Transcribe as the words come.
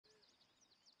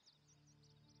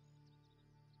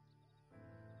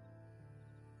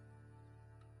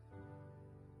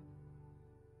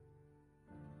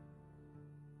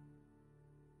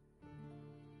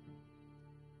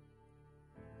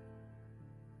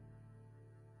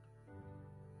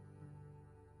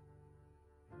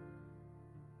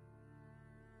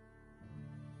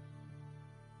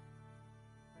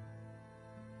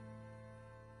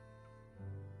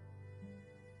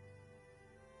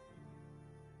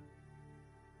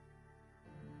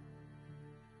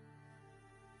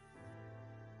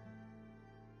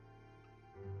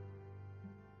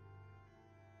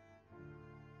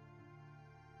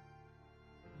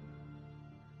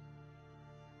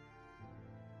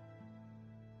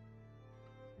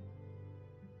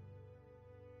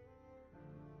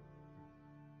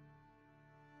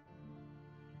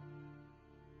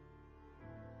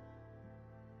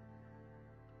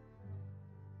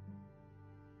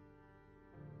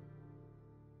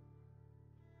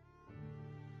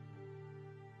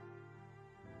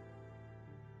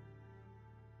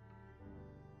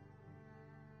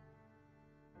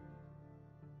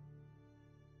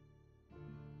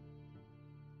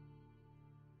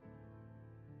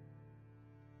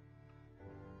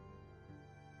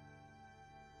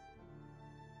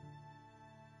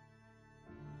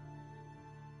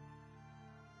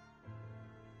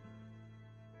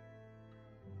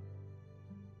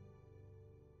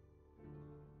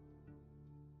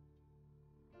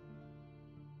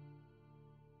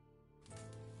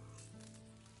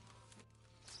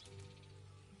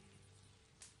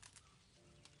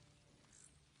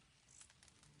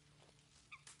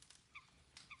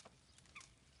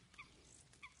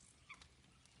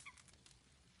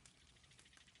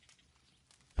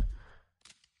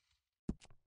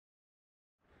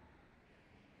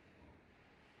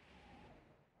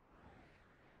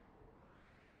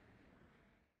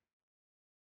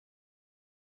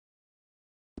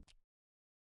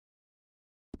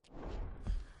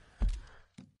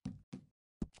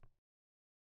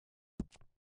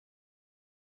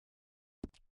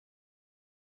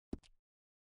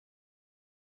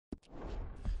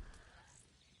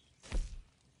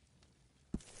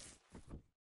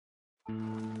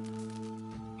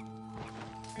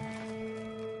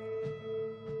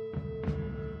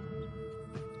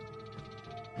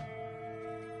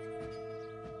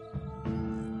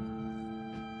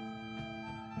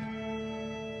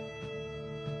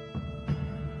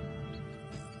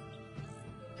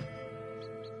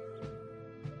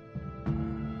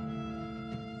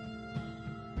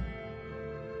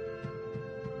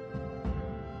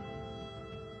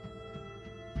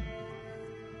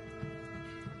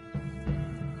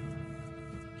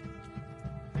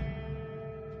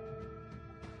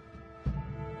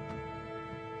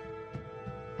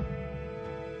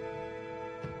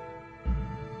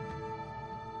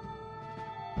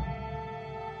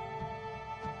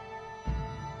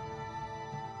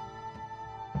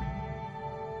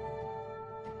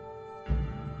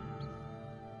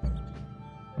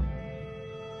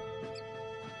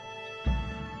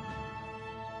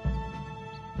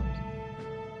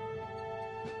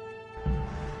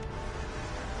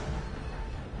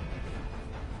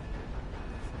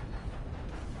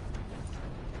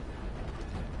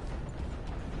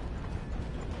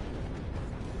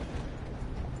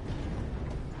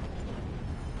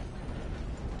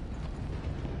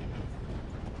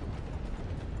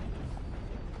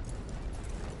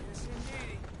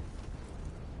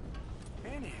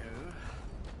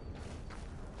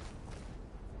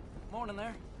Morning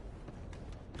there.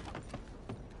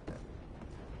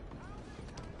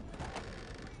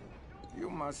 You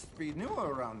must be new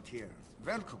around here.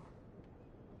 Welcome.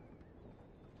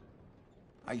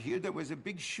 I hear there was a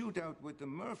big shootout with the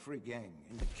Murphy gang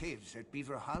in the caves at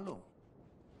Beaver Hollow.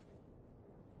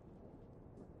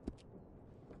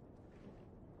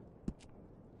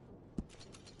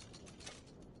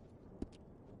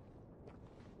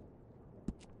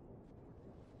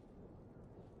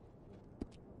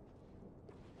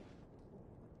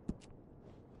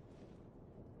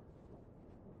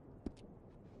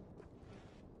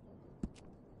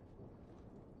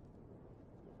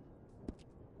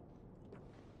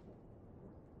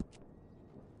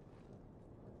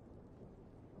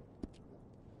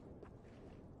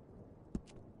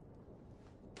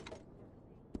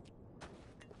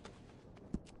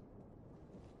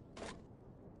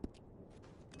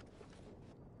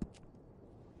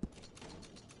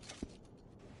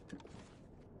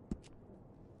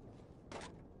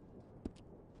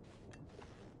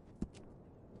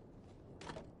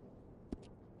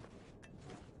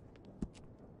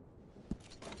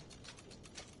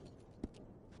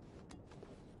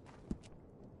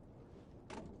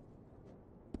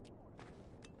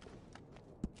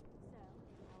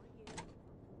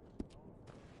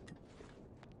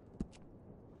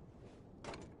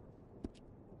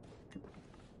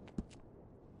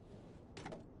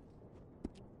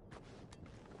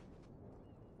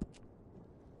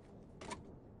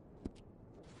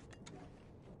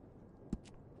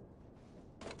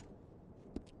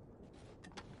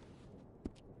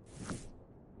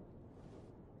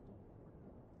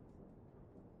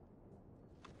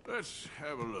 Let's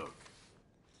have a look.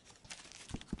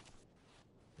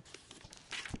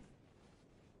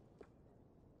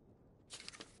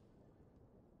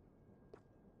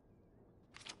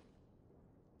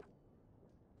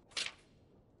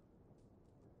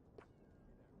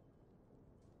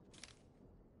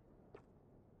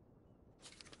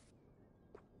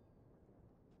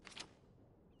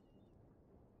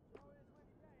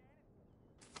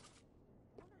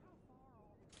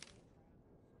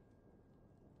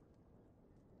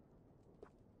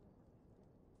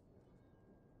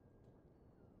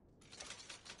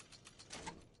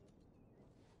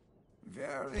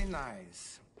 Very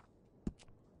nice.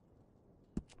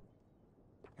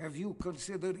 Have you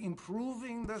considered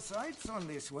improving the sights on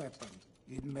this weapon?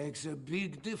 It makes a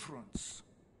big difference.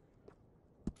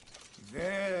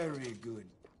 Very good.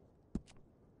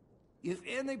 If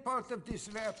any part of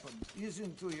this weapon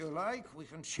isn't to your like, we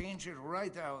can change it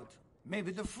right out.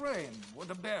 Maybe the frame or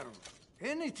the barrel.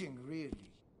 Anything,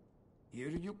 really. Here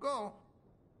you go.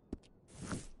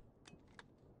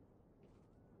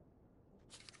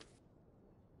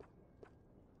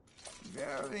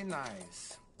 Very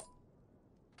nice.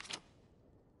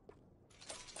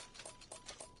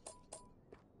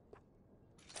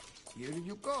 Here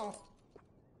you go.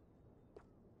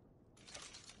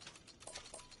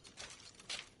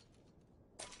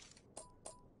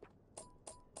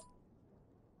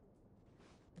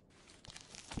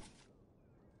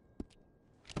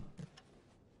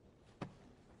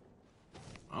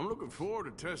 I'm looking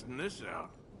forward to testing this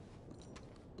out.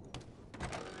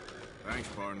 Thanks,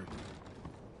 partner.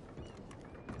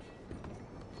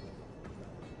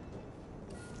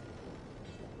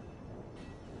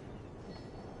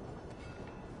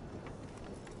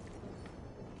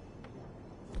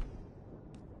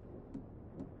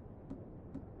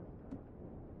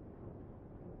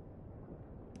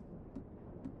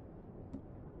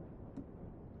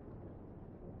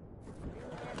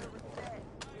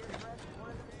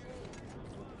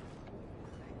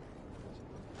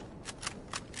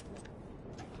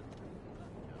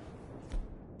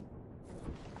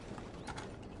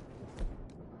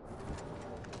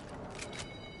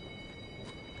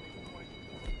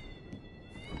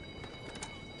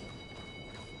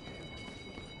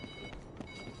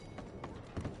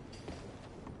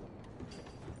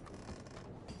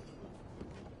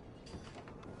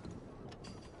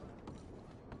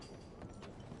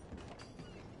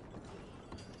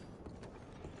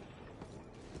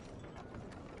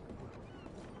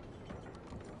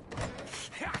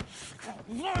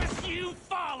 Was you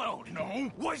followed?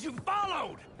 No. Was you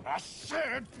followed? I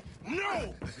said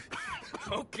no!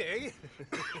 Okay.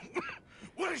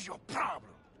 What is your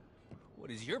problem?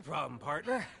 What is your problem,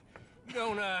 partner?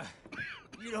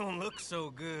 You don't look so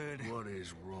good. What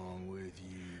is wrong with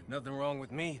you? Nothing wrong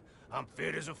with me. I'm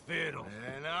fit as a fiddle.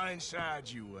 And I inside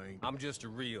you ain't. I'm just a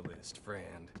realist,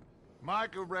 friend.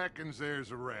 Micah reckons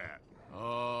there's a rat.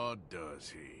 Oh, does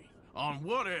he? On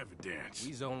what evidence?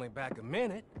 He's only back a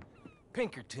minute.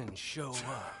 Pinkertons show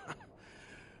up.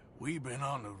 We've been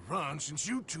on the run since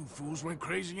you two fools went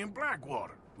crazy in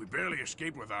Blackwater. We barely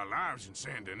escaped with our lives in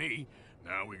Saint Denis.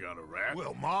 Now we got a rat.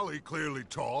 Well, Molly clearly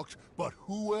talked, but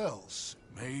who else?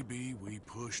 Maybe we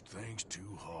pushed things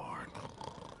too hard.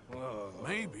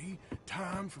 Maybe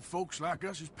time for folks like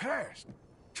us is past.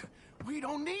 We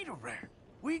don't need a rat.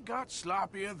 We got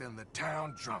sloppier than the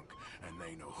town drunk, and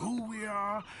they know who we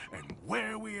are, and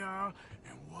where we are,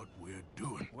 and what we're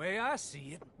doing. Way I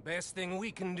see it, best thing we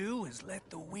can do is let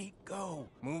the week go.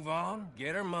 Move on,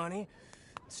 get our money,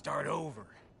 start over.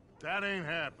 That ain't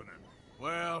happening.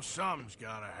 Well, something's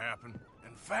gotta happen,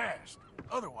 and fast.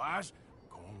 Otherwise,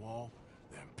 Cornwall,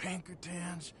 them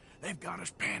Pinkertons, they've got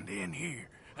us penned in here,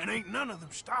 and ain't none of them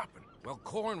stopping. Well,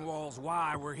 Cornwall's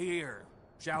why we're here.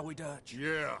 Shall we, Dutch?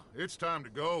 Yeah, it's time to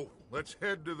go. Let's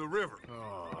head to the river.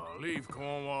 Oh, leave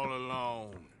Cornwall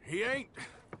alone. He ain't...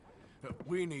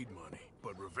 We need money,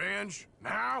 but revenge,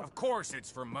 now? Of course it's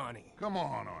for money. Come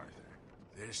on, Arthur.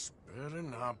 This better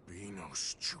not be no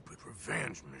stupid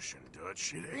revenge mission,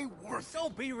 Dutch. It ain't worth it.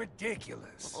 Don't be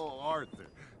ridiculous. Oh, Arthur,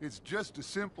 it's just a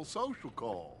simple social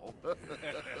call.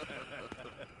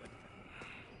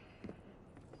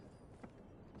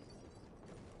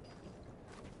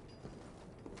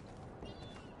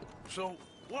 So,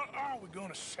 what are we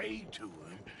gonna say to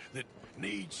him that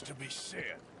needs to be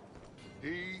said?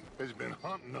 He has been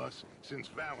hunting us since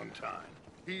Valentine.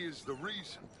 He is the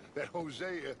reason that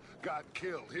Hosea got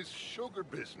killed. His sugar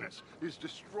business is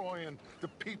destroying the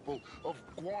people of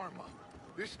Guarma.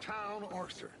 This town,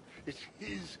 Arthur, it's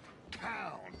his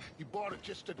town. He bought it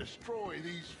just to destroy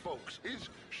these folks. His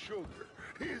sugar,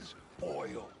 his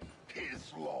oil,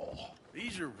 his law.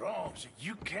 These are wrongs that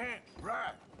you can't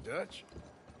right, Dutch.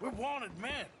 We're wanted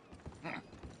men.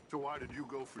 So why did you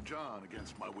go for John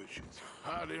against my wishes?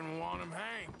 I didn't want him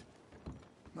hanged.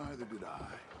 Neither did I.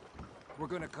 We're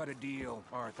gonna cut a deal,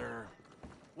 Arthur.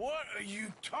 What are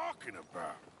you talking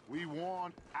about? We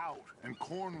want out, and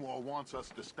Cornwall wants us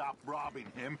to stop robbing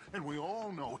him, and we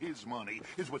all know his money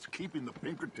is what's keeping the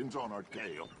Pinkertons on our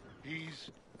tail. He's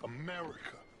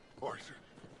America, Arthur,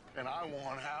 and I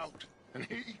want out, and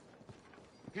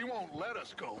he won't let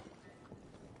us go.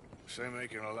 Say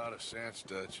making a lot of sense,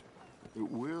 Dutch.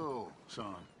 It will,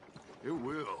 son. It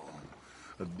will.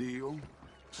 A deal,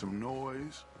 some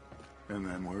noise, and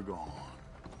then we're gone.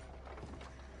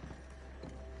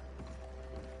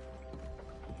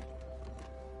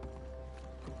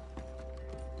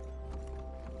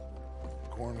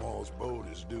 Cornwall's boat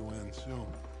is due in soon.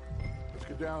 Let's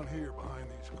get down here behind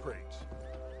these crates.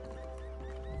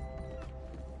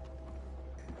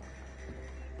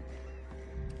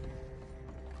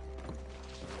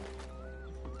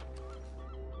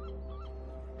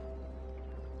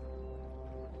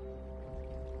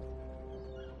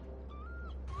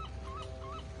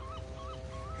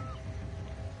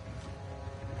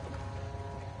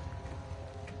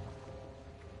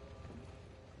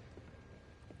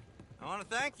 I want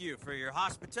to thank you for your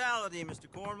hospitality, Mr.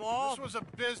 Cornwall. This was a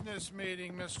business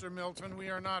meeting, Mr. Milton. We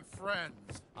are not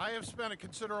friends. I have spent a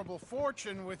considerable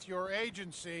fortune with your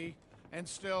agency, and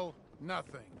still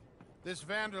nothing. This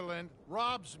Vanderland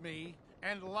robs me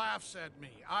and laughs at me.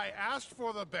 I asked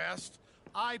for the best.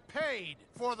 I paid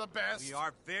for the best. We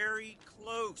are very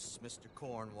close, Mr.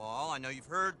 Cornwall. I know you've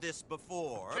heard this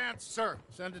before. Chance, sir.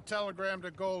 Send a telegram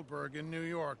to Goldberg in New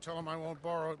York. Tell him I won't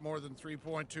borrow it more than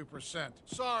 3.2%.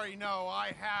 Sorry, no,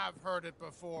 I have heard it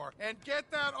before. And get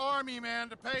that army man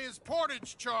to pay his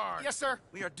portage charge. Yes, sir.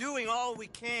 We are doing all we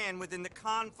can within the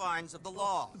confines of the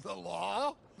law. The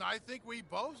law? I think we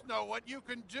both know what you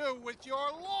can do with your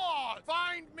law.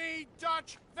 Find me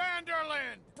Dutch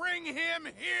Vanderland. Bring him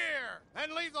here.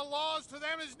 And leave the laws to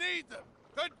them as need them.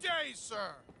 Good day,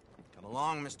 sir. Come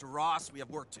along, Mr. Ross. We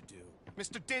have work to do.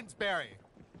 Mr. Didsbury.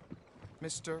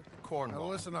 Mr. Cornwall.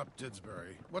 Now listen up,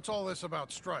 Didsbury. What's all this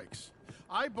about strikes?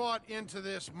 I bought into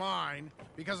this mine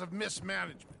because of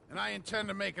mismanagement, and I intend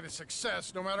to make it a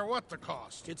success no matter what the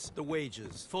cost. It's the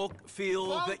wages. Folk feel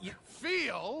that you...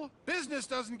 Feel? Business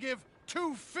doesn't give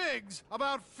two figs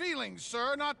about feelings,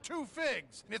 sir, not two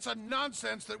figs. It's a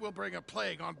nonsense that will bring a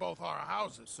plague on both our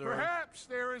houses, sir. Perhaps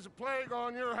there is a plague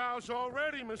on your house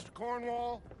already, Mr.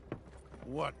 Cornwall.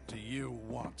 What do you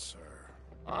want, sir?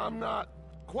 I'm not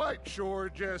quite sure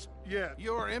just yet.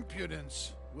 Your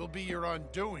impudence will be your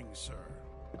undoing, sir.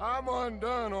 I'm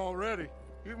undone already.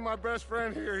 Even my best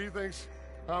friend here, he thinks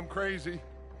I'm crazy.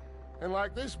 And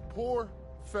like this poor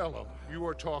fellow you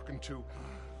are talking to,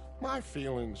 my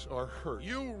feelings are hurt.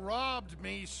 You robbed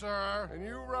me, sir. And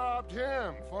you robbed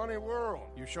him. Funny world.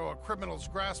 You show a criminal's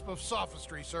grasp of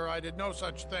sophistry, sir. I did no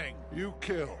such thing. You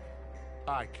kill.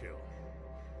 I kill.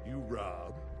 You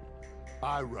rob.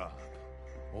 I rob.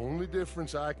 Only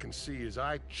difference I can see is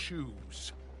I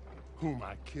choose whom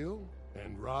I kill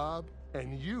and rob,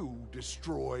 and you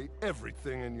destroy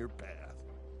everything in your path.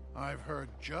 I've heard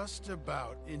just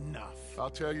about enough. I'll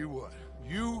tell you what,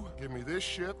 you give me this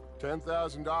ship,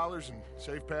 $10,000 and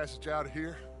safe passage out of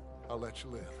here, I'll let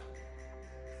you live.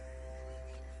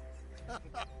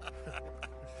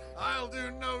 I'll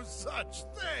do no such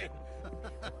thing!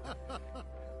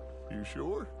 You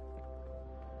sure?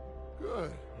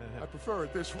 Good. I prefer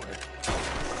it this way.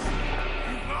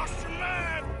 You've lost your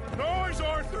mind! Noise,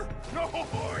 Arthur!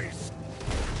 Noise!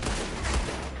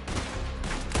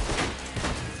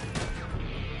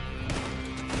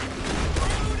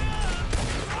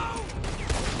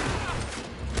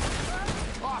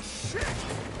 Oh, shit!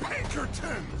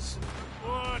 Pinkertons!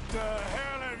 What the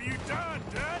hell have you done,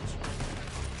 Dutch?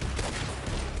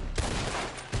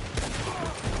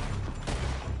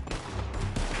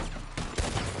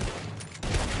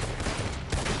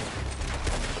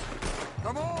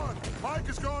 Come on! Mike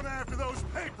has gone after those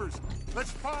papers!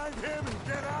 Let's find him and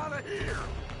get out of here!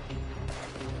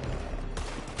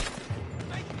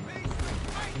 Make peace with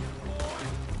Mason, boy!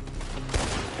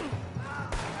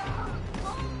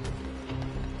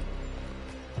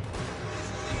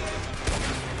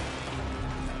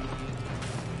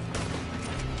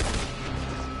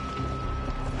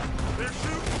 They're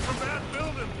shooting from that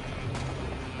building!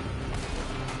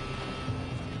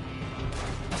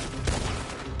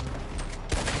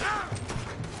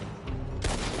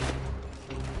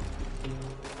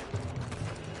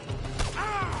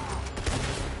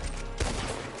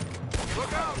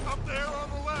 Look out! Up there on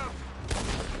the left!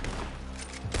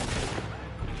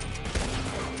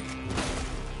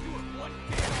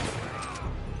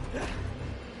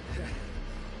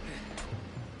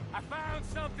 I found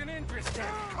something interesting.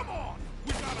 Come on!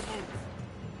 We gotta move!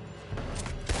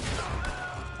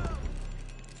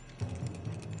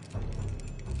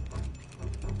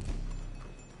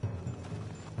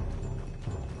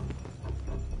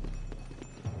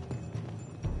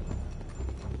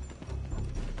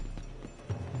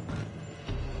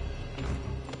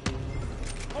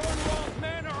 Cornwall's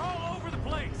men are all over the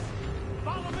place.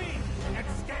 Follow me and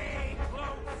stay close.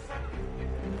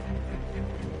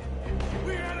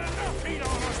 We had enough heat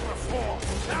on us before!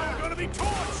 Now we're gonna be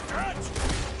torched, Dutch!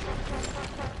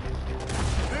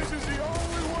 This is the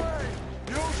only way!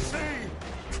 You'll see!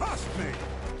 Trust me!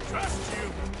 Trust you!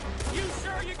 You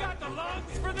sure you got the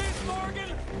lungs for this,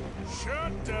 Morgan?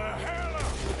 Shut the hell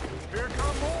up! Here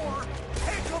come more!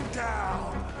 Take them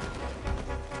down!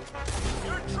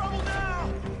 You're in trouble now!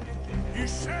 You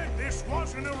said this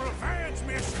wasn't a revenge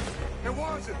mission! It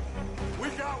wasn't! We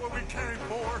got what we came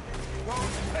for!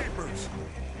 Those papers!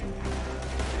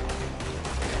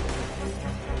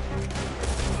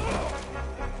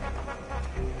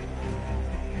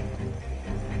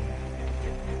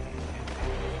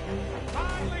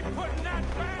 Finally putting that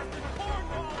bastard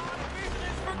Cornwall out of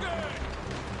business for good.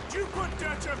 Did you put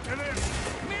Dutch up to this?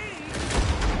 Me?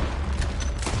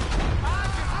 I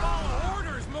just follow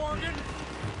orders, Morgan.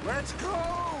 Let's go!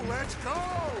 Let's go!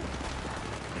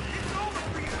 It's over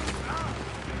for you now!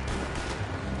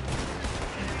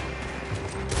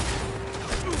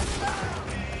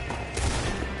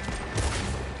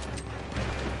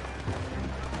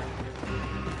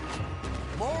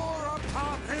 More up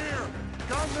top here!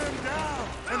 Gun them down!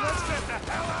 And let's get the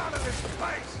hell out of this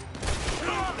place!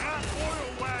 Shoot that oil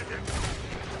wagon!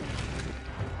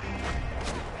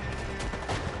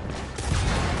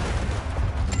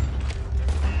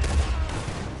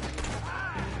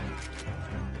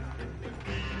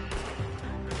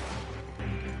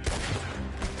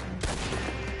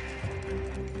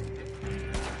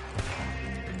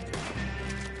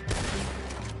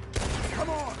 Come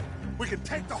on! We can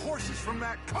take the horses from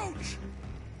that coach!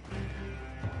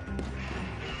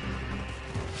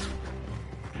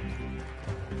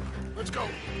 Let's go!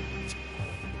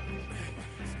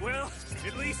 Well,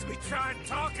 at least we tried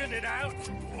talking it out.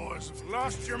 Boys have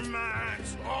lost your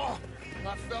minds. Oh,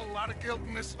 I felt a lot of guilt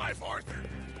in this life, Arthur.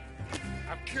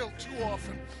 I've killed too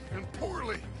often, and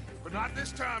poorly, but not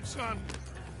this time, son.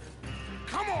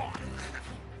 Come on!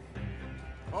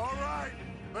 All right,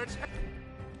 let's head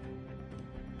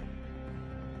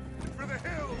for the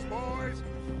hills, boys.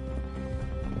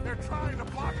 They're trying to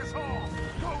block us off.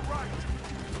 Go right.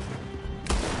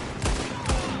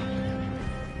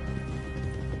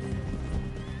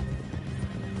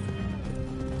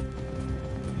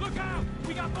 Look out!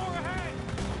 We got more ahead!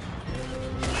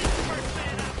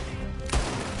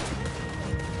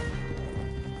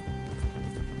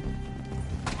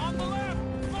 On the left!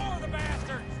 More of the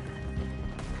bastards!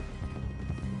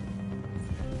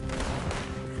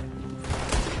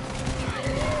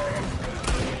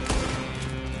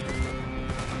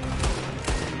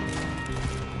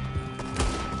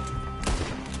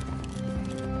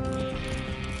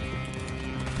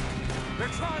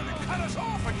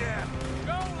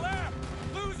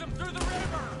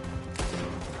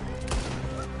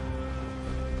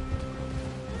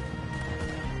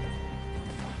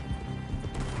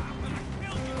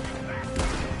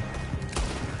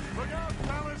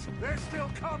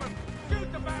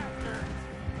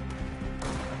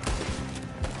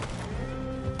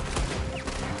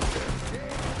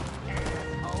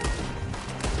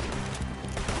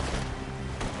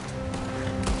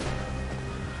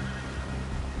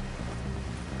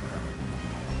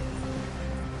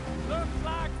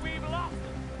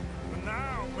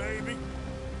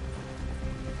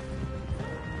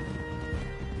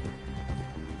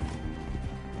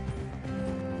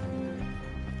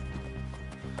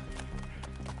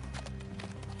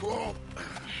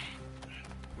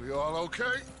 We all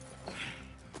okay?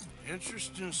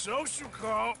 Interesting social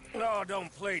call. Oh,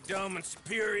 don't play dumb and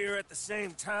superior at the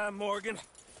same time, Morgan.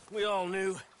 We all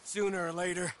knew, sooner or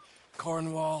later,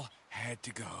 Cornwall had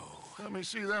to go. Let me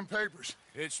see them papers.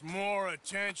 It's more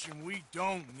attention we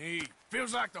don't need.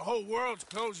 Feels like the whole world's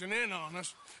closing in on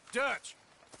us. Dutch,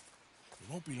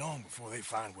 it won't be long before they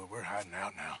find where we're hiding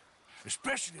out now.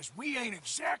 Especially as we ain't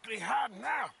exactly hiding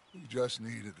out. We just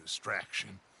need a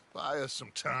distraction. Buy us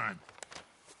some time.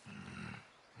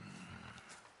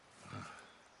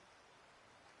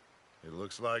 It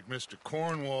looks like Mr.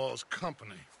 Cornwall's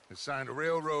company has signed a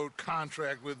railroad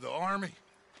contract with the Army.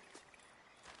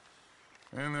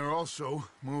 And they're also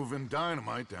moving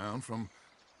dynamite down from,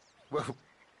 well,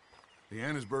 the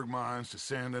Annesburg mines to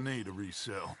Saint Denis to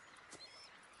resell.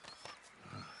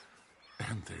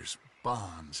 And there's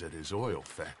bonds at his oil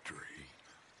factory.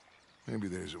 Maybe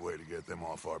there's a way to get them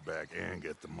off our back and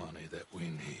get the money that we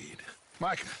need.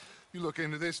 Mike, you look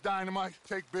into this dynamite.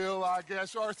 Take Bill, I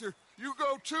guess. Arthur, you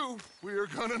go too. We are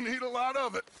gonna need a lot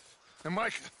of it. And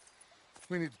Mike,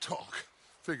 we need to talk.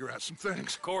 Figure out some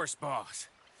things. Of course, boss.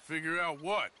 Figure out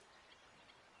what?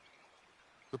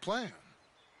 The plan.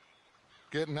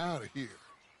 Getting out of here.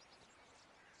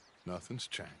 Nothing's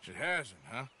changed. It hasn't,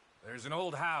 huh? There's an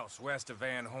old house west of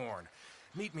Van Horn.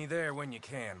 Meet me there when you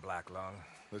can, Blacklung.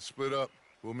 Let's split up.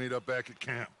 We'll meet up back at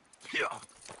camp. Yeah.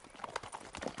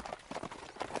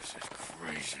 This is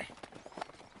crazy.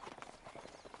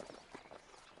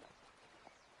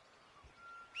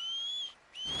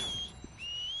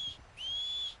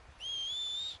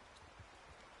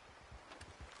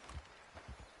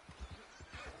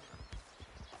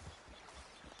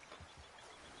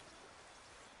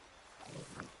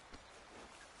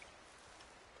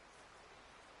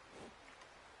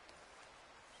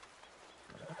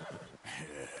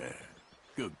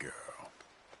 Good girl.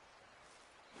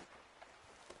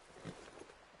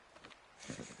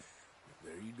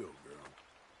 There you go, girl.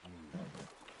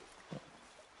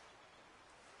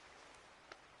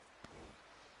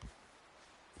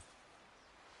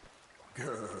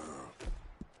 Girl.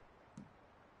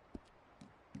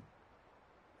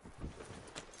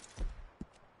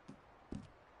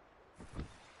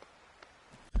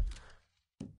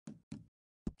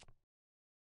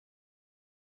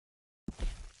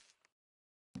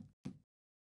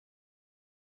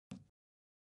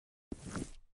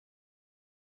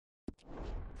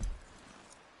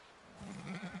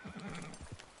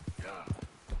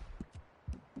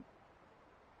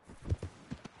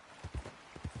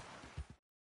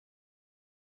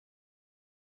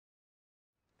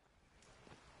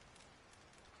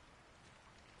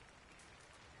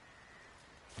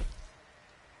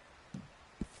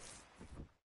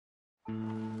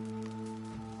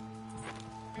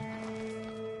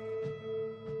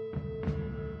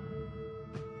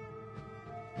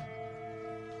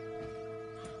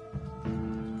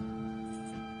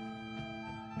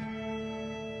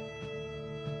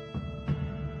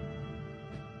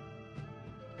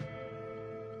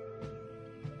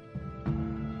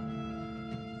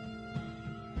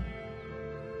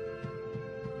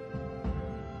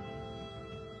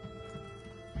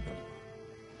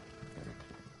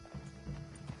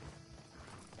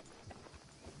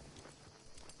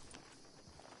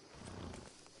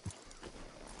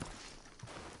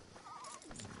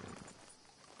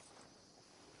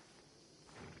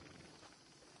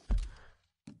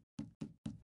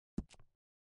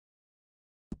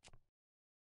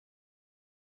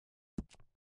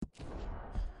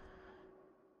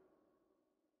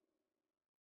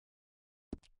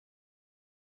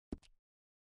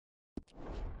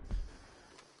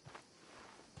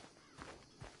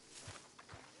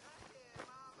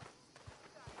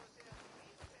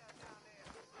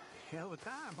 Hell of a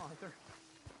time, Arthur.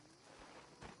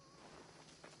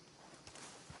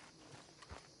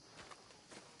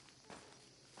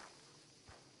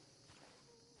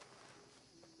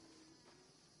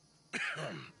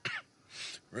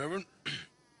 Reverend?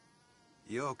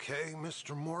 You okay,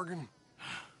 Mr. Morgan?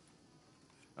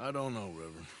 I don't know,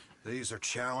 Reverend. These are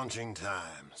challenging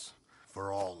times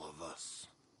for all of us.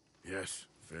 Yes,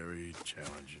 very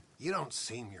challenging. You don't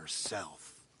seem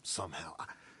yourself, somehow.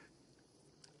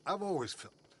 I've always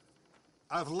felt...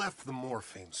 I've left the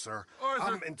morphine, sir.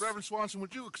 Arthur, Reverend Swanson,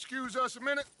 would you excuse us a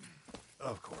minute?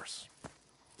 Of course.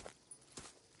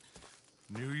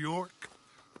 New York.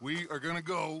 We are gonna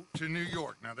go to New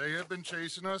York. Now, they have been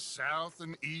chasing us south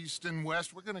and east and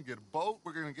west. We're gonna get a boat,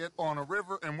 we're gonna get on a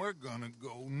river, and we're gonna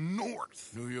go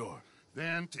north. New York.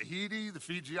 Then Tahiti, the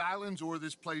Fiji Islands, or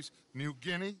this place, New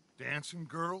Guinea, dancing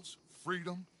girls,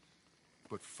 freedom.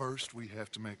 But first, we have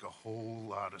to make a whole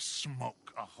lot of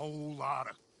smoke, a whole lot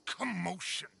of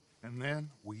commotion. And then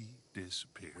we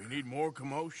disappear. We need more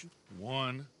commotion?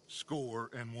 1 score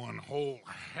and 1 whole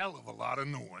hell of a lot of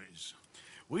noise.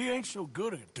 We ain't so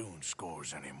good at doing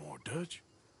scores anymore, Dutch.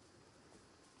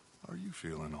 Are you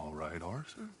feeling all right,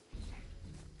 Arthur?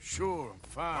 Sure, I'm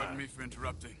fine. Pardon me for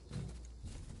interrupting.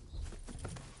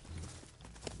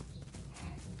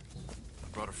 I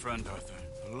brought a friend, Arthur.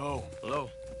 Hello. Hello.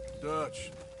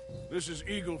 Dutch. This is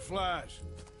Eagle Flies.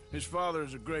 His father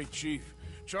is a great chief.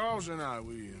 Charles and I,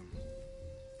 we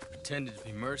Pretended to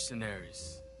be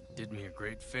mercenaries. Did me a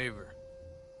great favor.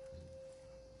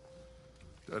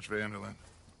 Dutch Vanderlyn,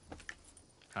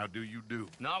 how do you do?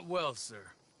 Not well, sir.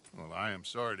 Well, I am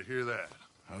sorry to hear that.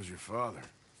 How's your father?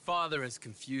 Father has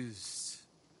confused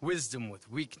wisdom with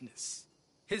weakness.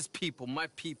 His people, my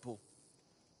people,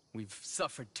 we've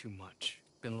suffered too much.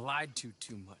 Been lied to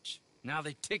too much. Now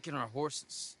they've taken our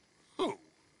horses. Who?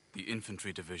 The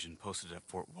infantry division posted at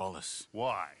Fort Wallace.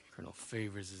 Why? Colonel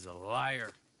Favors is a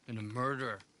liar and a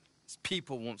murderer. His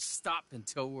people won't stop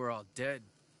until we're all dead.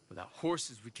 Without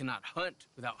horses, we cannot hunt.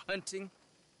 Without hunting,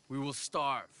 we will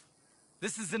starve.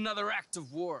 This is another act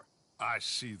of war. I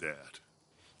see that.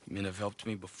 Men have helped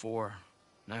me before,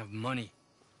 and I have money.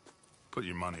 Put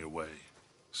your money away,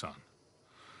 son.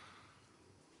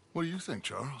 What do you think,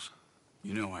 Charles?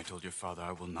 You know I told your father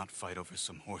I will not fight over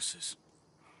some horses.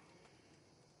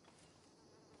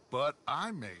 But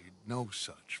I made no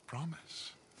such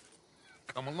promise.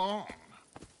 Come along.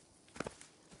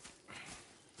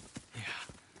 Yeah,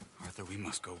 Arthur, we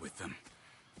must go with them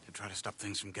to try to stop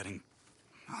things from getting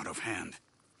out of hand.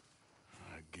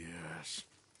 I guess.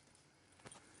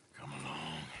 Come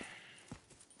along.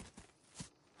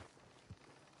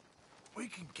 We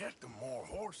can get them more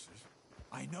horses.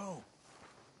 I know.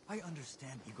 I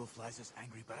understand Eagle Flies is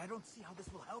angry, but I don't see how this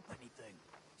will help anything.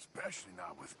 Especially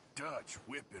not with Dutch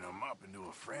whipping them up into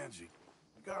a frenzy.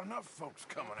 We got enough folks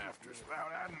coming after us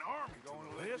without adding an army Going to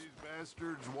to the let list. these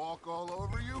bastards walk all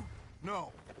over you?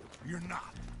 No, you're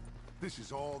not. This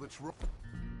is all that's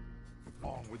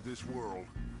wrong with this world.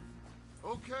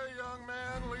 Okay, young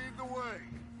man, lead the way.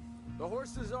 The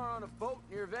horses are on a boat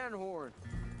near Van Horn.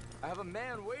 I have a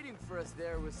man waiting for us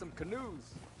there with some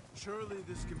canoes. Surely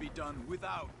this can be done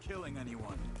without killing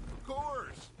anyone. Of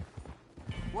course.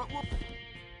 What will be.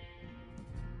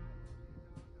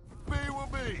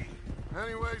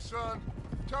 Anyway, son,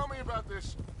 tell me about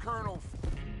this Colonel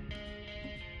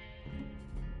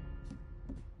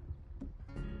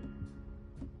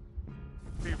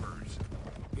Favors.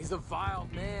 He's a vile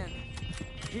man.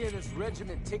 He and his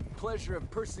regiment take pleasure in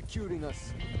persecuting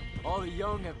us. All the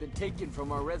young have been taken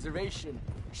from our reservation,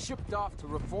 shipped off to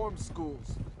reform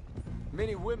schools.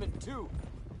 Many women, too.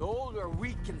 The old are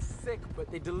weak and sick, but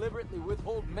they deliberately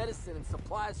withhold medicine and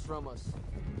supplies from us.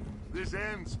 This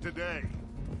ends today.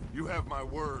 You have my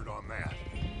word on that.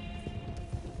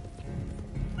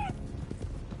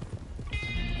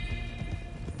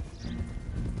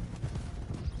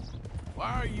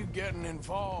 Why are you getting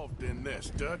involved in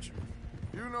this, Dutch?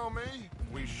 You know me.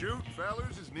 We shoot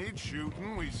fellers as need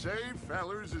shooting. We save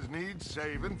fellers as need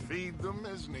saving. Feed them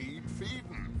as need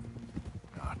feeding.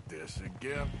 Not this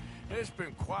again. It's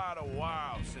been quite a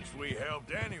while since we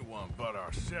helped anyone but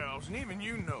ourselves, and even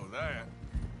you know that.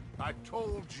 I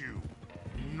told you.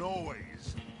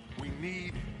 Noise. We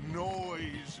need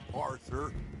noise,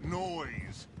 Arthur.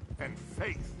 Noise. And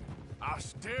faith. I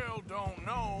still don't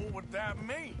know what that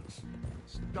means.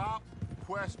 Stop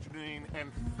questioning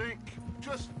and think.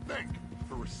 Just think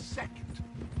for a second.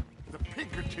 The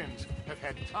Pinkertons have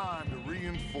had time to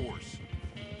reinforce.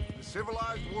 The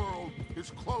civilized world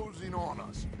is closing on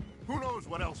us. Who knows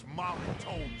what else Molly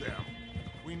told them?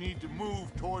 We need to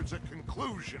move towards a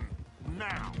conclusion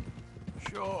now.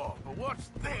 Sure, but what's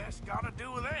this got to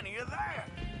do with any of that?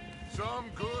 Some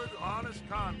good, honest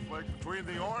conflict between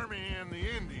the army and the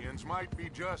Indians might be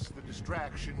just the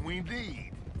distraction we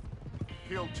need.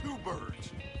 Kill 2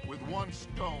 birds with 1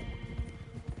 stone.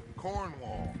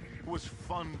 Cornwall was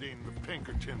funding the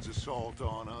Pinkertons' assault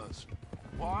on us.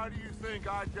 Why do you think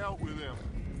I dealt with him?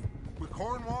 With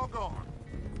Cornwall gone,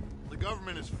 the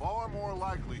government is far more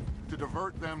likely to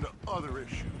divert them to other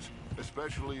issues,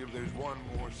 especially if there's one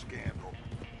more scandal.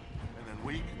 And then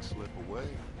we can slip away.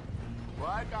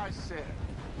 Like I said,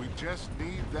 we just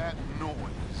need that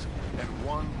noise and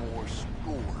 1 more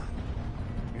score.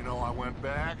 You know, I went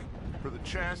back for the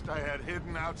chest I had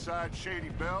hidden outside Shady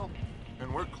Bell,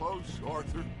 and we're close,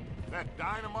 Arthur. That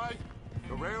dynamite,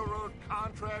 the railroad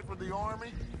contract with the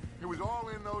Army, it was all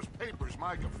in those papers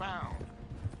Micah found.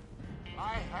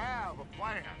 I have a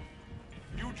plan.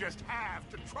 You just have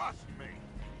to trust me.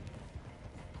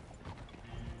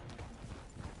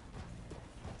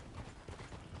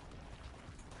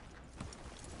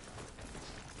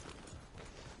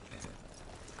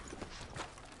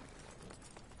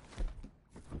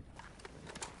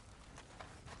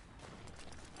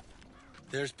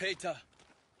 There's Peta.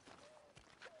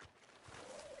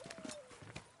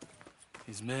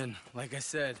 His men, like I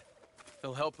said,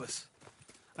 they'll help us.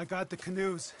 I got the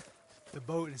canoes. The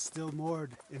boat is still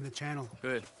moored in the channel.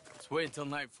 Good. Let's wait until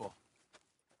nightfall.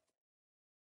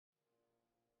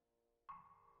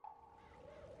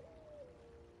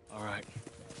 All right.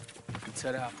 Let's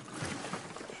head out.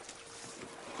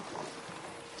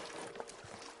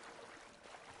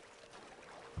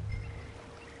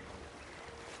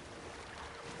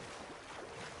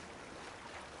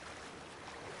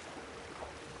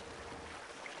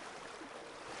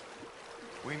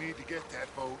 We need to get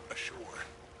that boat ashore.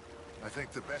 I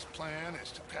think the best plan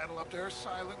is to paddle up there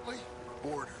silently,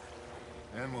 board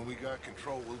her. And when we got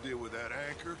control, we'll deal with that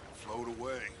anchor, float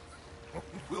away.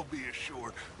 We'll be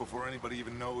ashore before anybody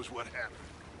even knows what happened.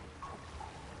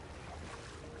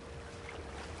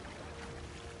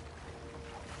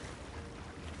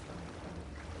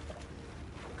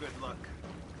 Good luck.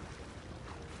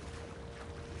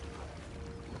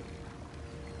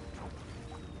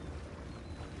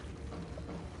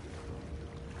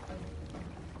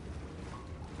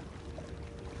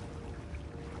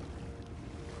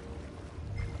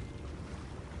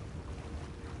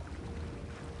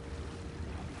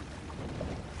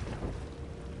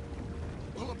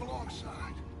 Pull up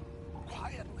alongside.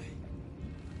 Quietly.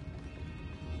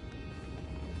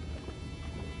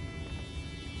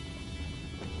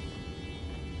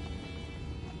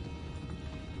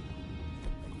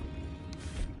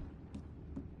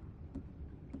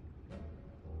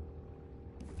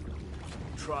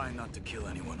 Try not to kill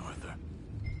anyone, Arthur.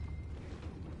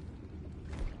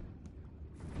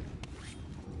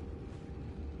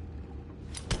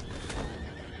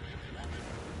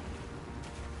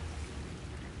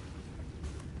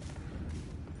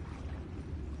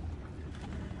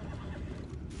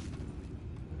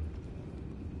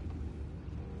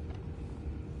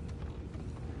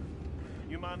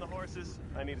 You mind the horses?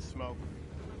 I need a smoke.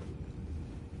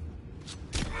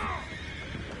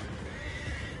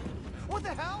 What the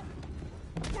hell?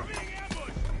 We're being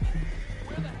ambushed!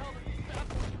 Where the hell did these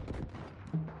bastards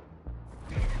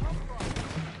come from?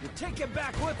 You take it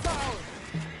back. What's ours?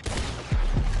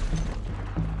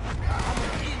 I'm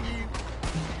eating you.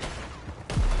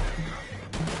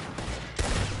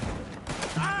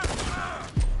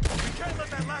 We can't let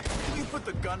that last... Can you put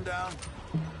the gun down?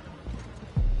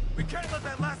 We can't let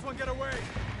that last one get away!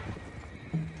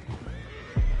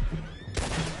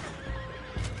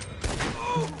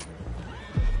 Oh!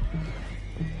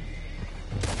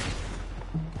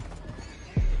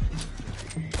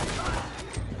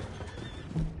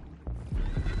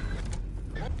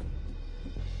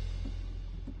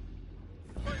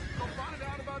 Go find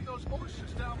out about those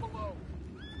horses down below.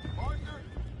 Arthur,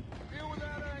 deal with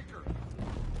that anchor.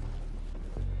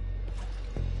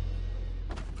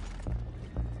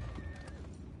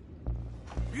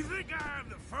 You think I have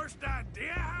the first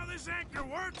idea how this anchor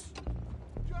works?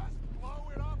 Just blow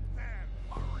it up then.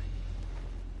 Hurry.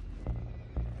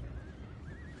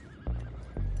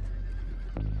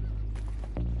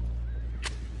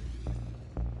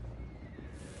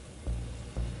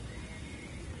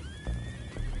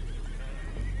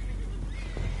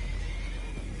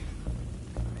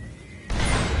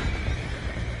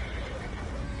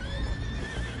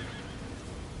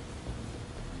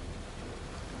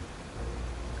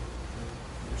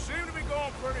 You seem to be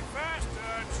going pretty fast,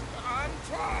 Dutch. I'm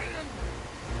trying.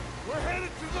 We're headed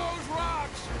to those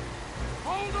rocks.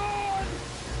 Hold on.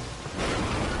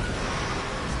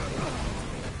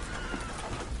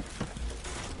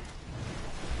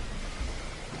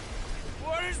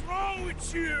 What is wrong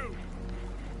with you?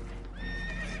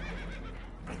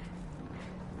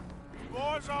 You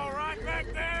boys all right back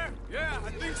there? Yeah, I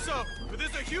think so. But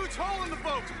there's a huge hole in the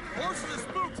boat. Horses are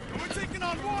spooked, and we're taking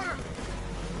on water.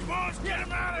 Come on, let's get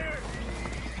him out of here!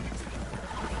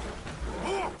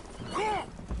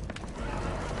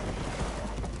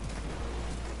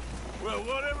 Well,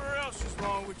 whatever else is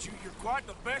wrong with you, you're quite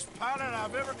the best pilot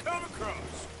I've ever come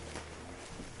across.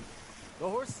 The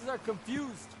horses are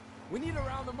confused. We need to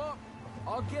round them up.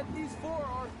 I'll get these four,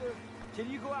 Arthur. Can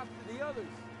you go after the others?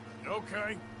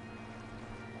 Okay.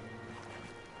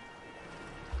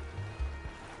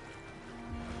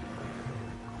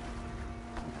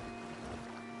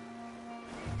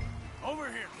 Over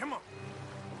here, come on.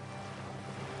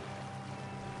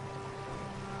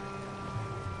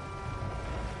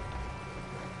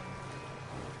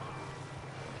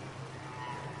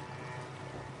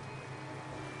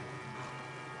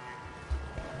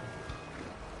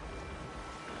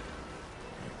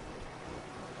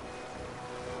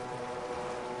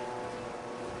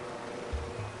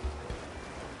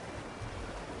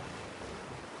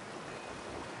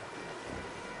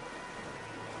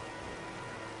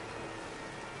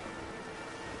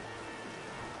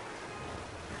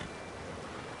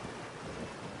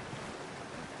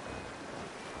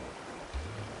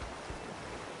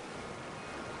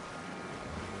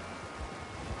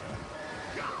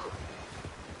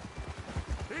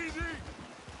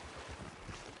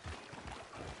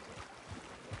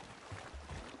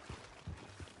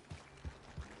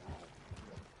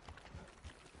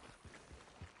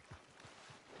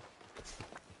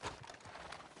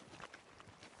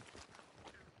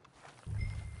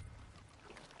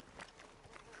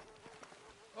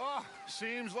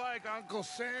 seems like Uncle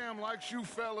Sam likes you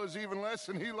fellas even less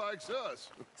than he likes us.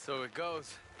 So it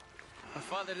goes. My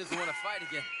father doesn't want to fight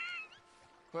again.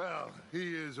 Well,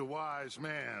 he is a wise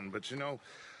man, but you know,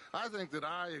 I think that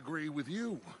I agree with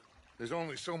you. There's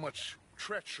only so much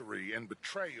treachery and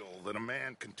betrayal that a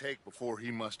man can take before he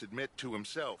must admit to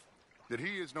himself that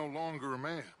he is no longer a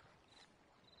man.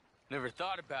 Never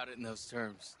thought about it in those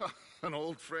terms. An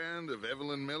old friend of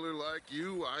Evelyn Miller like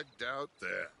you, I doubt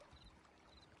that.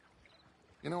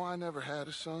 You know, I never had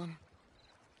a son.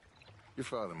 Your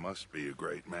father must be a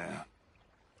great man.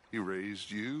 He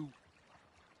raised you.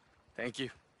 Thank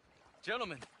you.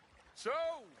 Gentlemen. So,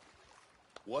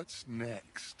 what's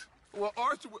next? Well,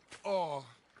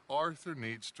 Arthur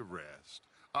needs to rest.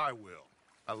 I will.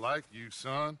 I like you,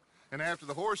 son. And after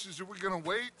the horses, are we gonna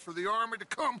wait for the army to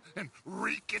come and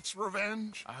wreak its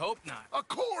revenge? I hope not. Of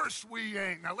course we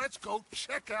ain't. Now let's go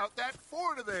check out that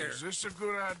fort of theirs. Is this a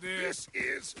good idea? This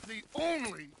is the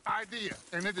only idea,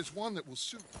 and it is one that will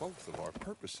suit both of our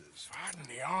purposes. Fighting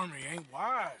the army ain't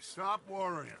wise. Stop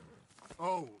worrying.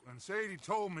 Oh, and Sadie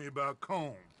told me about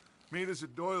Combe. Meet us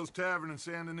at Doyle's Tavern in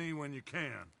Saint Denis when you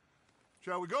can.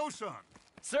 Shall we go, son?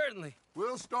 Certainly.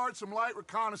 We'll start some light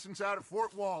reconnaissance out at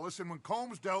Fort Wallace, and when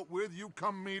Comb's dealt with, you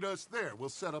come meet us there. We'll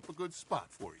set up a good spot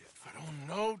for you. I don't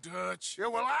know, Dutch. Yeah,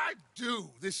 well, I do.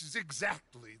 This is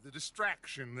exactly the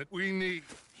distraction that we need.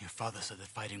 Your father said that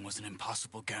fighting was an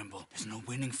impossible gamble. There's no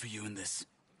winning for you in this.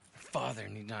 Father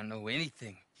need not know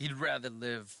anything. He'd rather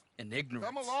live in ignorance.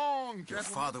 Come along, Your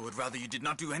gentlemen. father would rather you did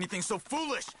not do anything so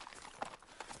foolish.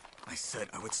 I said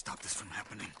I would stop this from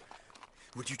happening.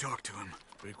 Would you talk to him?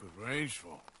 Speak with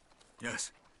Rangeful.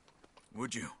 Yes.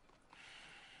 Would you?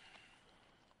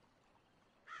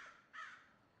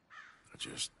 I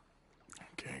just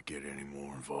can't get any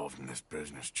more involved in this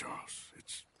business, Charles.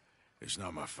 It's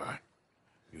not my fight.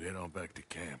 You head on back to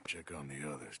camp, check on the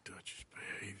others. Dutch's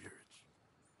behavior,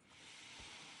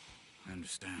 I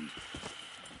understand.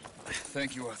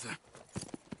 Thank you, Arthur.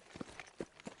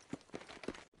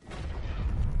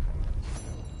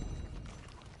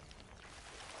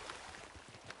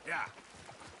 Yeah.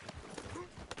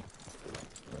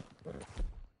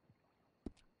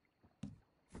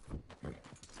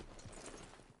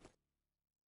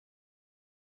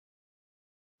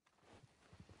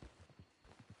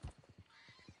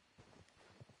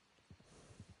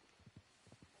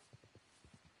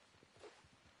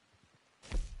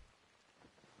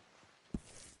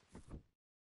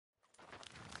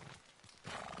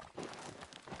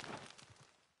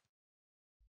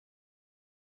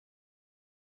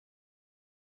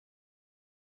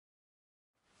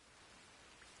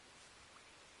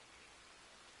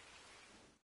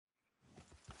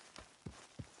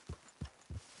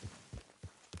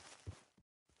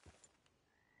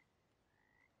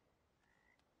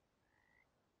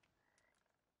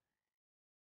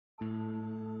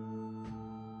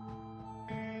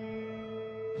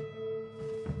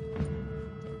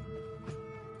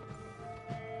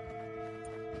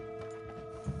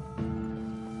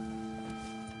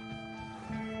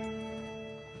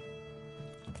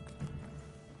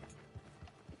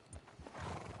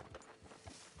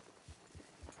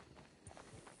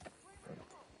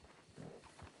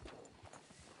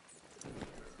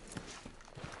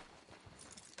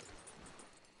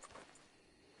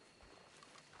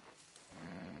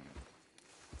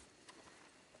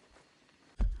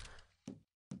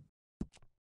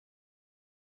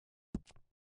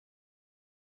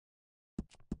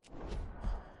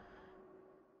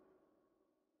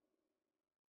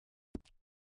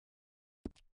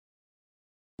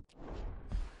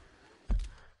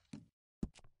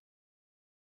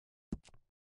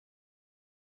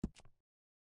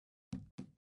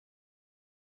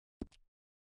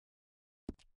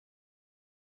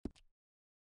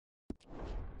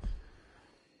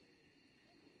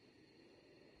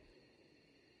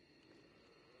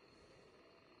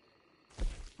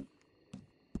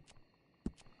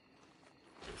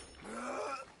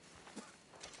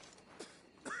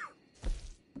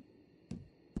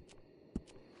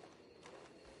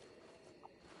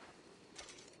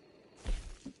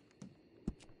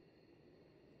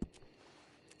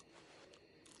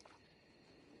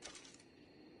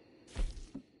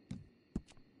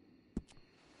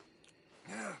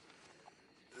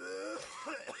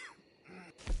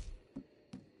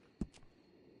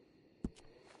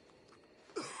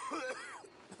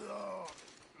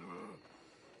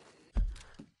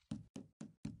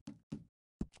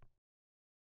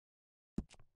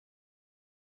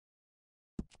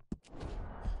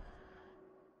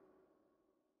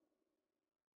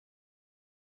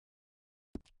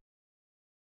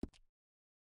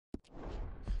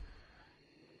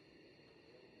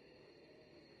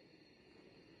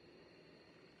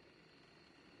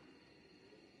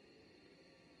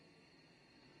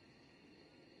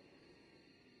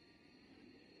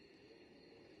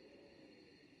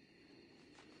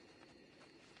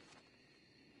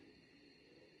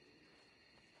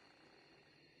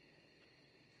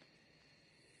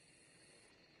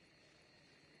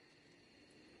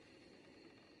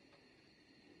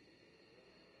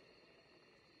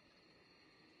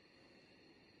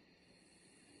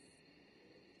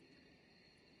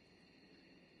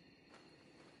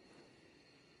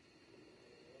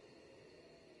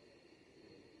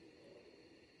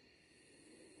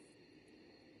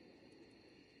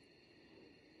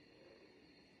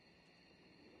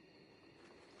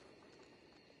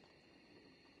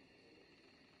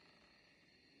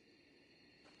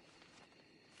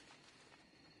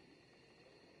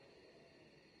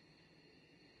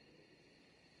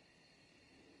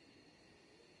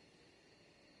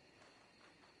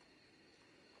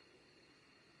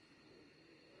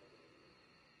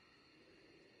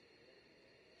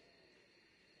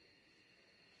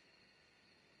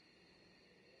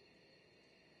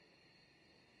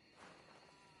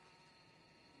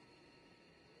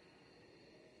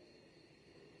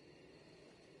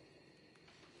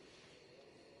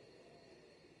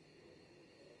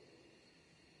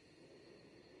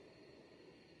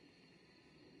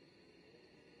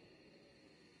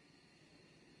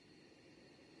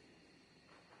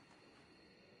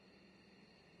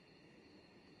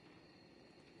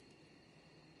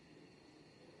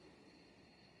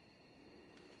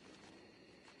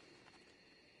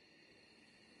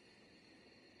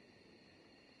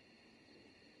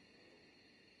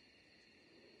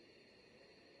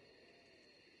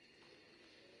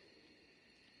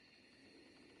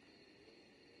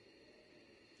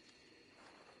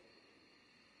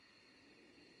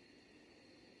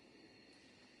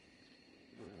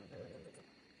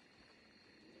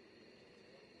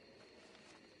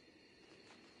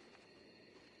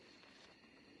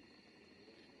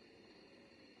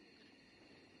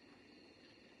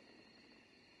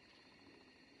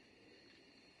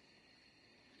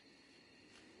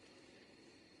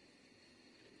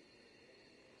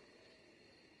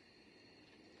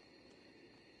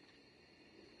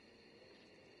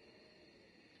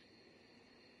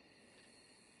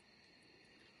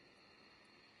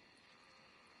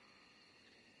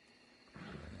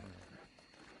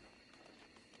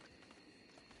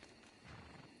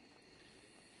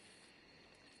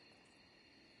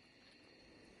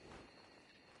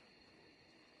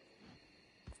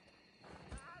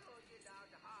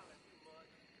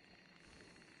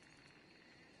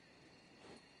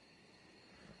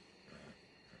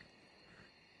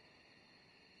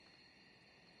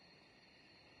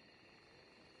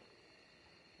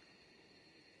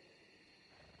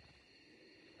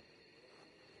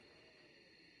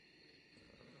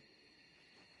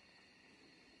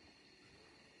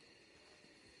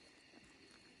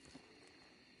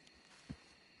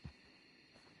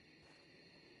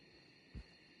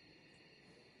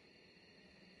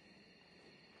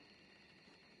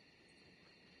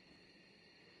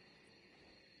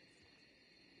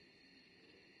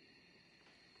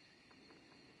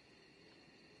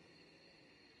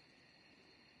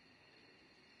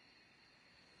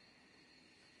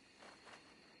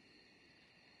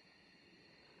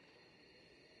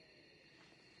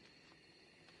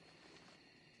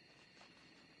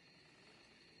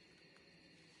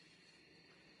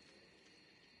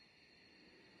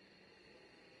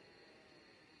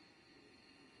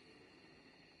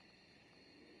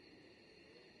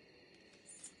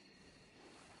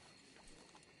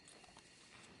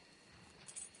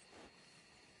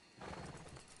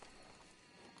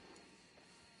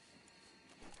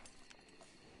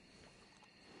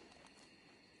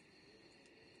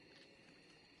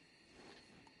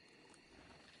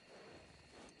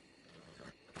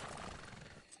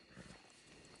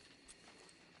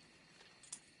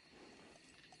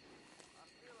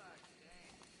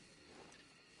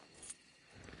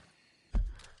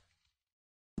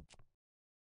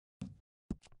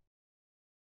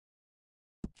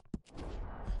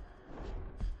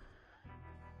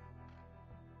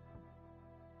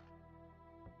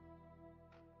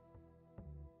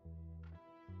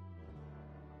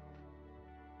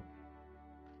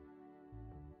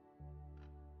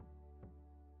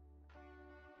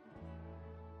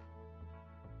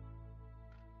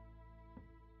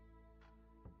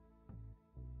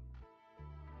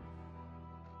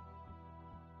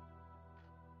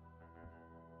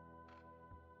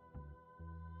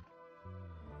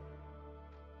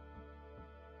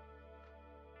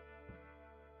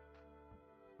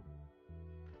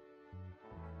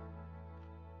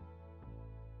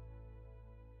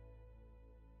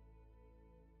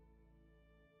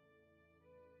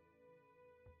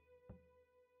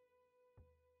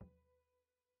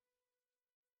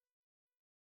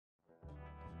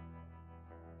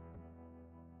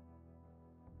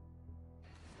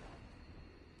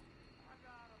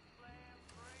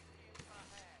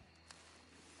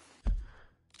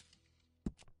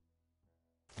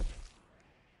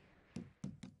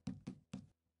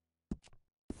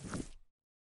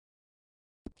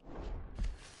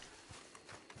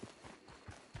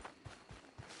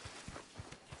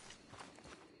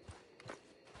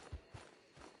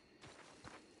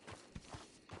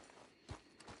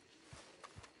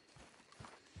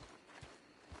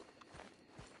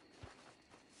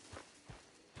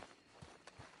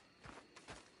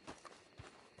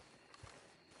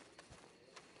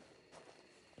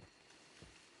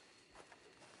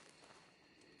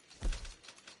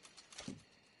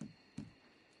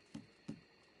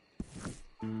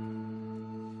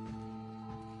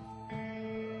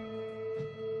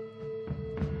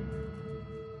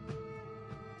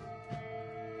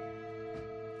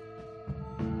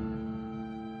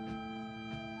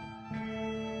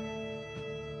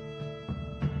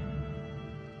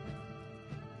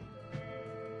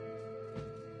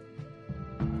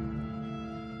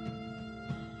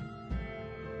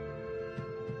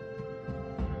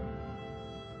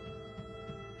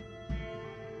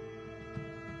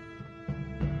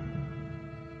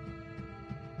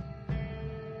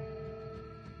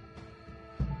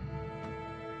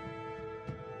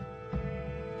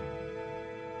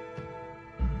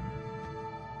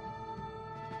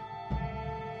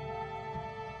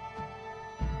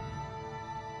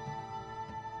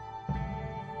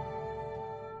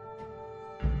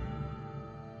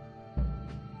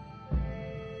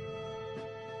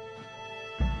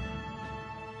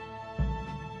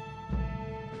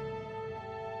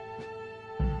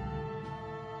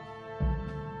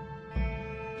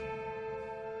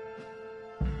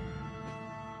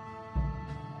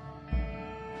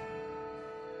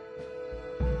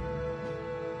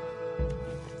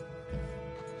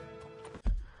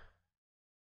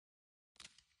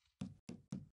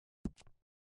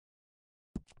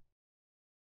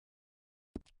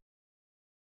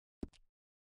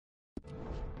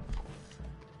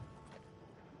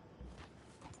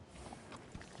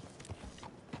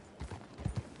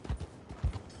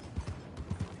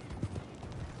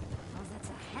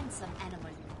 handsome animal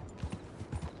you have.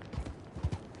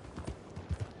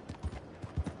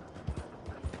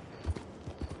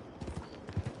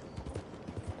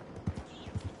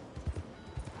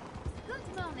 Good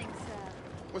morning, sir.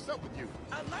 What's up with you?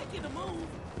 I'd like you to move.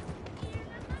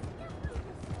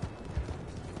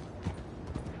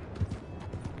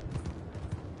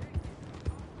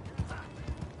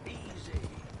 Easy.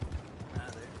 Now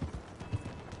there.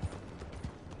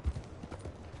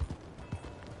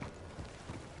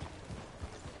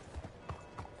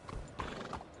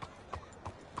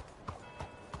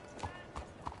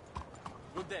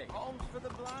 Good day. Homes for the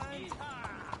blind.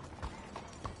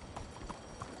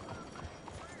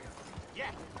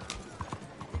 Yeah.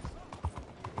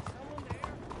 Someone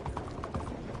there?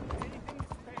 Anything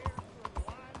spare for a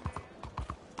blind man?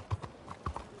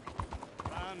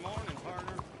 Fine morning,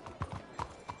 partner.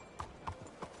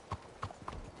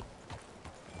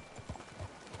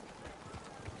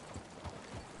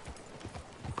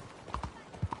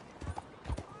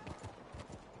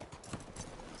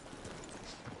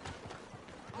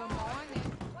 Good morning.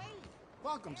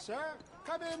 Welcome, sir.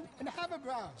 Come in and have a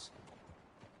browse.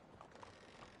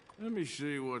 Let me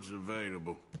see what's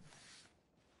available.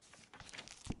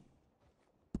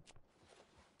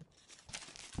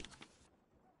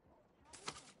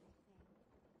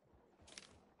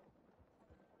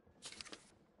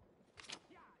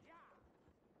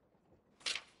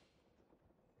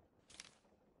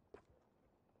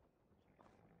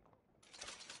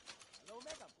 Hello,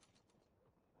 Beckham.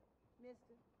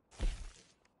 Mister.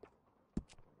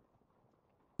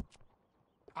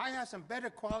 I have some better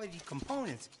quality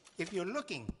components if you're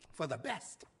looking for the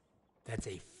best. That's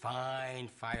a fine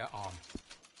firearm.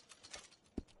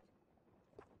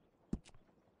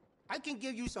 I can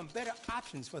give you some better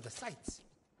options for the sights.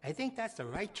 I think that's the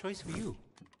right choice for you.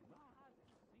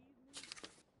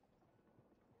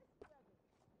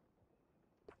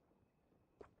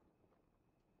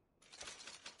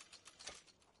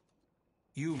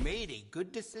 You made a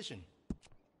good decision.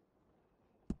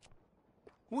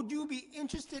 Would you be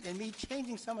interested in me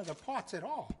changing some of the parts at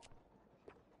all?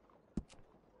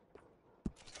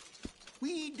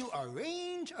 We do a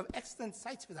range of excellent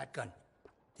sights for that gun.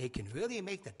 They can really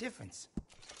make the difference.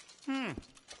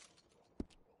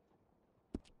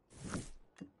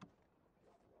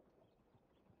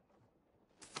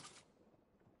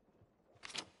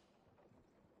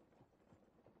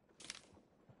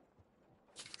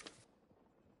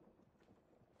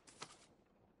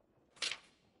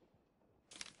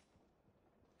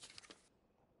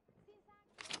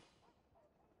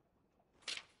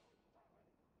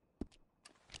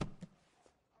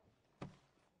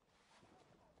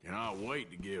 Cannot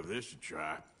wait to give this a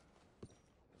try.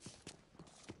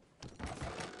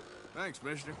 Thanks,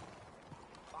 mister.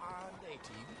 Fine day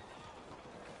to you.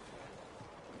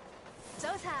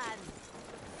 早晨。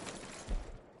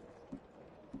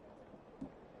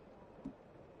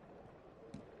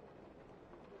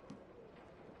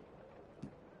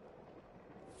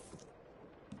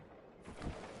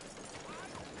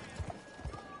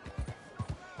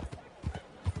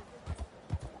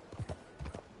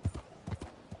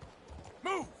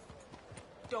Move!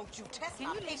 Don't you test Can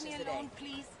my you leave patience me today. alone,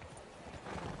 please?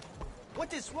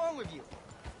 What is wrong with you?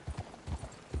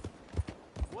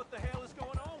 What the hell is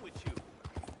going on with you?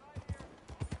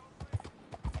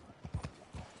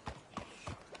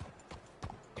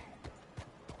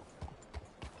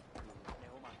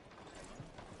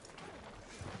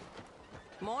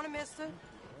 Morning, mister.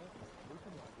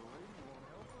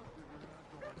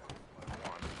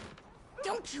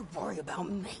 Don't you worry about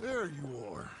me. There you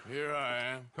are. Here I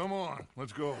am. Come on,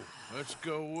 let's go. Let's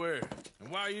go where? And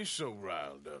why are you so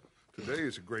riled up? Today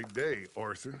is a great day,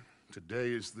 Arthur.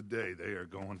 Today is the day they are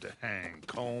going to hang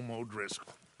Colm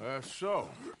O'Driscoll. That's so.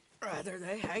 Rather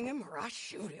they hang him or I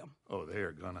shoot him. Oh, they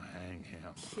are gonna hang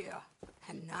him. Yeah,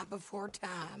 and not before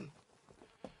time.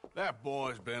 That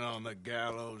boy's been on the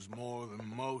gallows more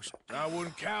than most. I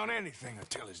wouldn't count anything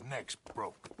until his neck's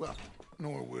broke. Well,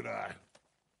 nor would I.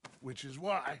 Which is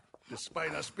why,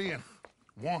 despite us being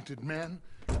wanted men,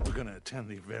 we're gonna attend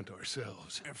the event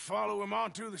ourselves. And follow him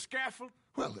onto the scaffold?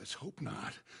 Well, let's hope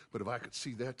not. But if I could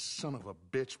see that son of a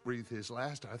bitch breathe his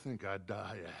last, I think I'd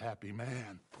die a happy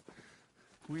man.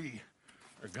 We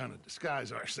are gonna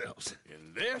disguise ourselves.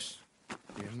 In this?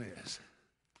 In this.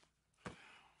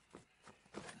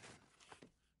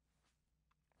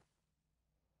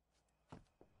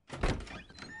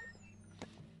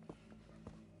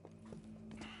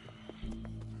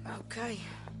 Okay.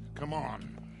 Come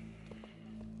on.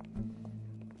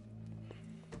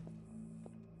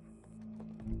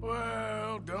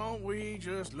 Well, don't we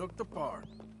just look the part?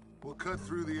 We'll cut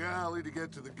through the alley to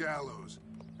get to the gallows.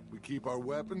 We keep our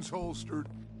weapons holstered,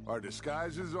 our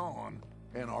disguises on,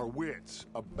 and our wits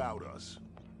about us.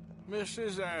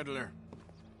 Mrs. Adler,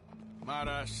 might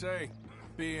I say,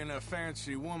 being a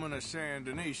fancy woman of Saint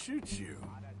Denis suits you.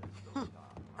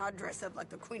 I'd dress up like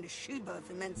the Queen of Sheba if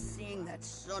it meant seeing that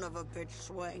son of a bitch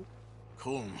swing.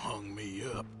 Colm hung me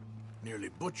up, nearly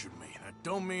butchered me. That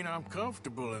don't mean I'm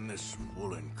comfortable in this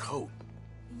woolen coat.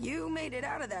 You made it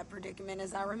out of that predicament,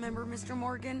 as I remember, Mr.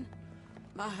 Morgan.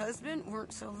 My husband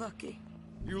weren't so lucky.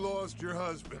 You lost your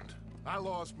husband. I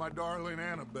lost my darling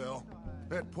Annabelle.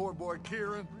 That poor boy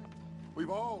Kieran. We've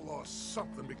all lost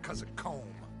something because of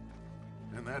Colm.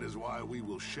 And that is why we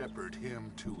will shepherd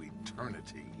him to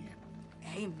eternity.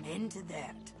 Amen to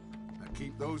that. Now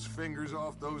keep those fingers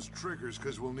off those triggers,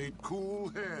 because we'll need cool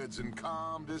heads and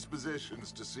calm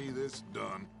dispositions to see this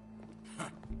done.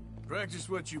 Practice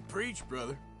what you preach,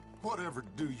 brother. Whatever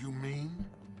do you mean?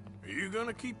 Are you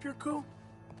gonna keep your cool?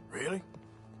 Really?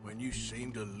 When you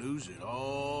seem to lose it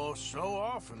all so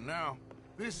often now.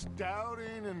 This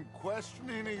doubting and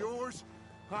questioning of yours,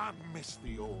 I miss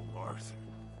the old Arthur.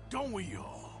 Don't we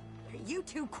all? You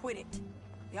two quit it.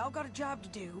 Y'all got a job to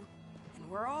do, and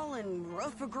we're all in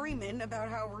rough agreement about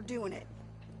how we're doing it.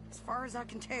 As far as I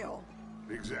can tell.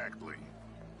 Exactly.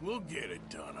 We'll get it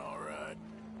done, all right.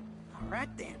 All right,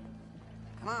 then.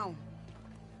 Come on.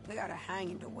 We got a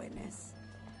hanging to witness.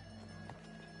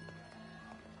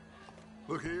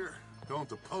 Look here. Don't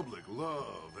the public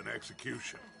love an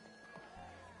execution?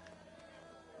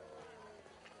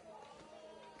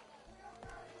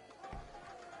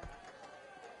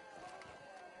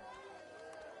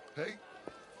 Hey?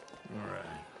 All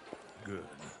right. Good.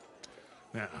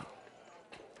 Now,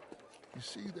 you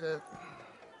see that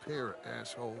pair of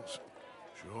assholes?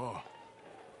 Sure.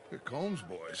 They're Colm's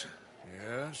boys.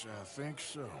 Yes, I think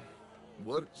so.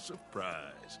 What a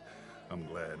surprise. I'm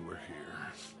glad we're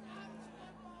here.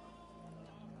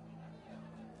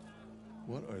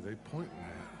 What are they pointing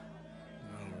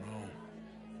at? I don't know.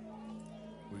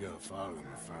 We gotta follow them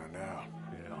and find out.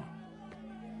 Yeah.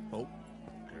 Oh,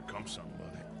 here comes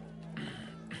somebody.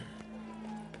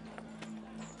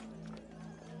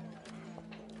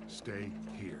 Stay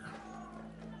here.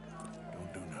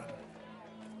 Don't do nothing.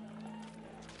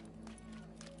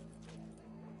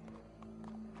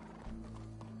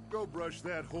 Go brush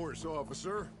that horse,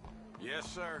 officer. Yes,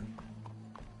 sir.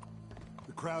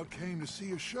 The crowd came to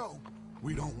see a show.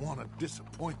 We don't want to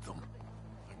disappoint them.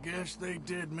 I guess they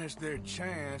did miss their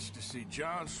chance to see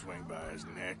John swing by his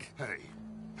neck.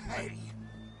 Hey,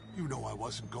 you know I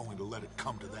wasn't going to let it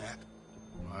come to that.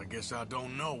 Well, I guess I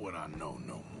don't know what I know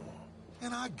no more.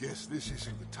 And I guess this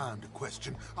isn't the time to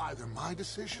question either my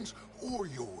decisions or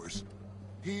yours.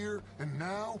 Here and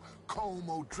now, Colm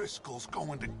O'Driscoll's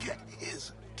going to get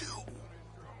his due.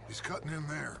 He's cutting in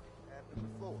there.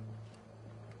 Well,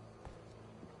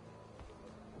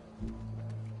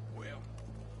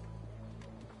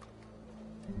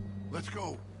 let's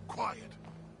go. Quiet.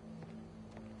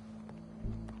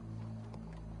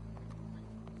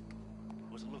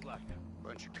 What's it look like?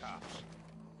 Bunch of cops.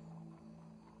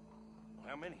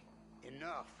 How many?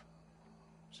 Enough.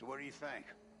 So what do you think?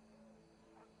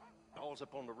 All's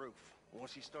up on the roof.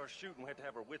 Once he starts shooting, we have to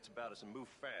have our wits about us and move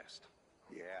fast.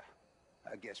 Yeah.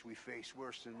 I guess we faced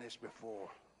worse than this before.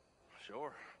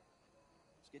 Sure.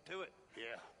 Let's get to it.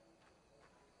 Yeah.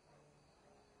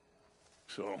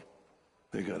 So,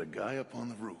 they got a guy up on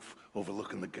the roof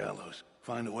overlooking the gallows.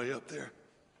 Find a way up there,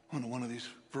 onto one of these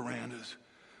verandas,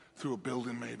 through a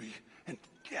building maybe, and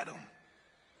get him.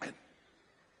 And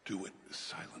do it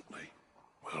silently.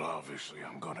 Well, obviously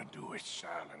I'm gonna do it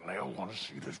silently. I want to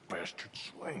see this bastard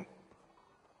swing.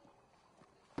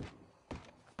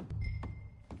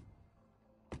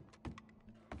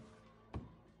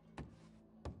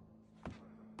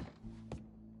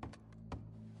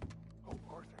 Oh,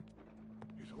 Arthur,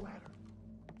 here's a ladder.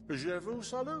 Je vous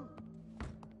salue.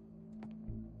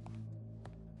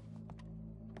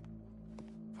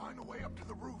 Find a way up to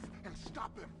the roof and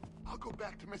stop him. I'll go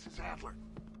back to Mrs. Adler.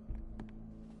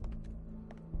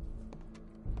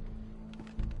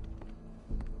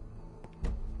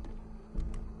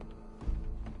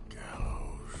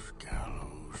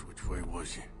 Gallows, which way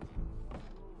was he?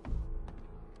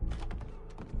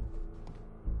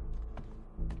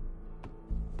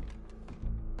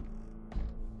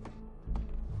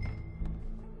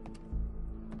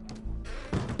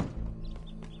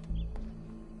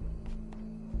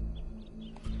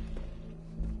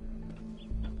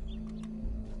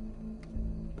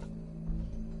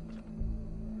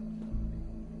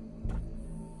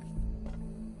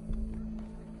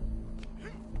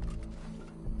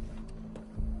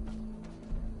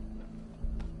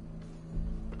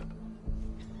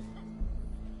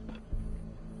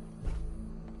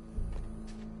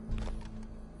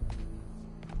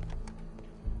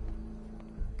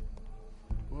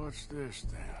 What's this,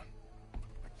 then?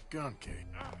 A gun case.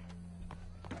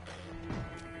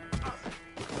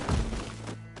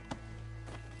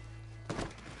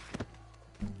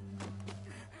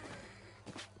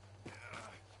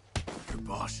 Your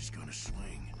boss is gonna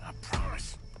swing, I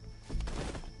promise.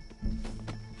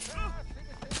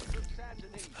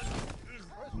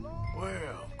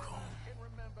 Well, Cole,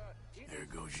 there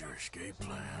goes your escape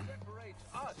plan.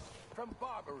 Us from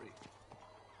Barbary.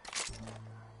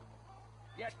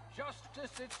 Yet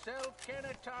justice itself can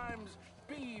at times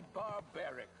be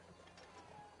barbaric.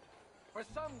 For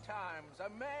sometimes a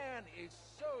man is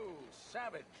so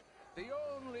savage, the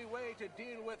only way to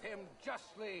deal with him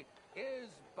justly is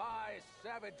by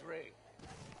savagery.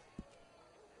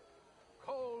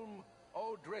 Colm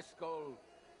O'Driscoll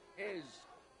is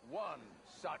one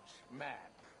such man.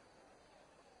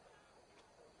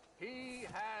 He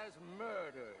has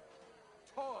murdered,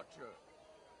 tortured,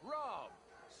 robbed,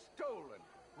 stolen,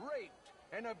 raped,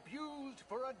 and abused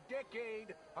for a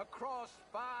decade across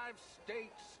 5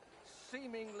 states,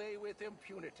 seemingly with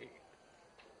impunity.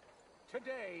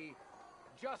 Today,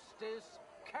 justice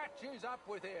catches up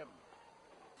with him.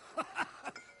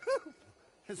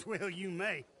 As well you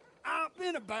may. I've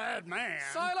been a bad man.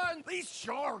 Silence! These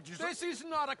charges are... This is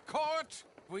not a court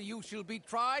where you shall be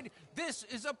tried. This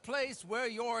is a place where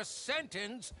your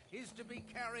sentence is to be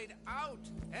carried out.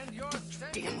 And your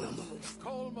sentence,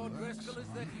 Colm O'Driscoll, is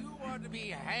that you are to be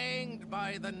hanged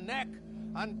by the neck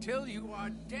until you are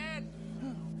dead.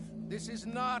 This is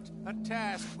not a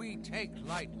task we take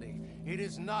lightly. It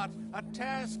is not a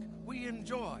task we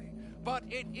enjoy. But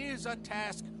it is a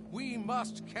task we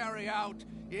must carry out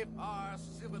if our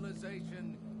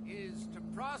civilization is to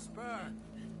prosper.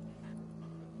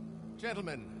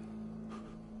 Gentlemen,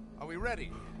 are we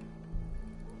ready?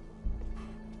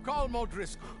 Colm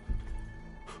O'Driscoll,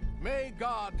 may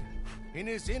God, in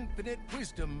his infinite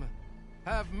wisdom,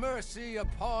 have mercy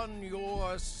upon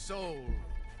your soul.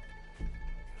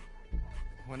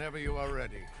 Whenever you are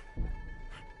ready.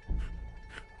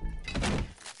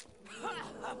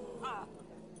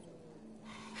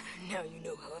 Now you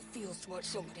know how it feels to watch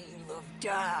somebody you love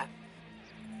die.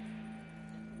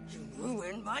 You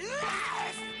ruined my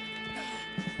life!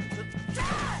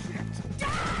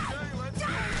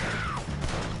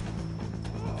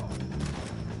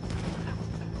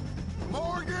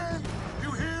 Morgan,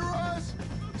 you hear us?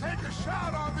 Take a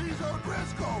shot on these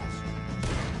O'Driscolls.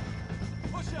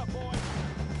 Push up, boy.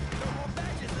 No more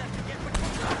badges left to get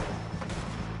between us.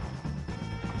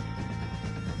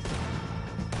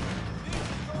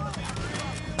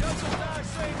 Just about the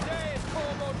same day as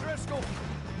Colm O'Driscoll.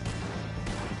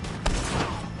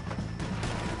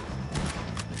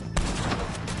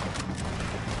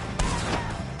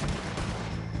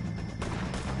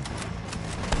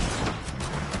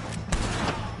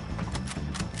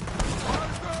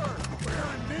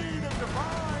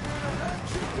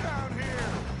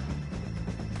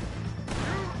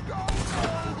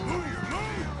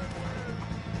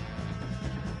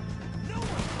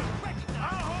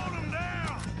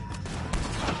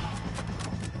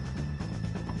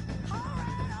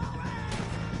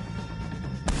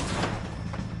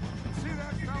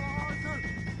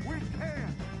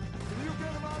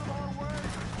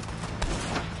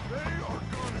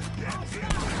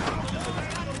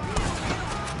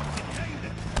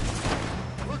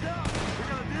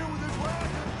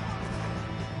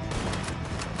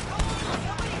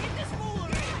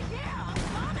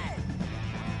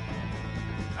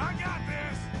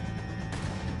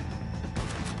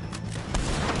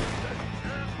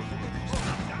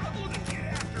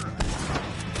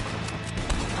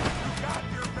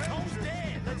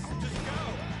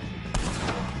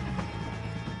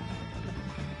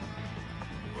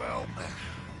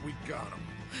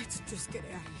 Let's just get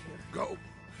out of here. Go.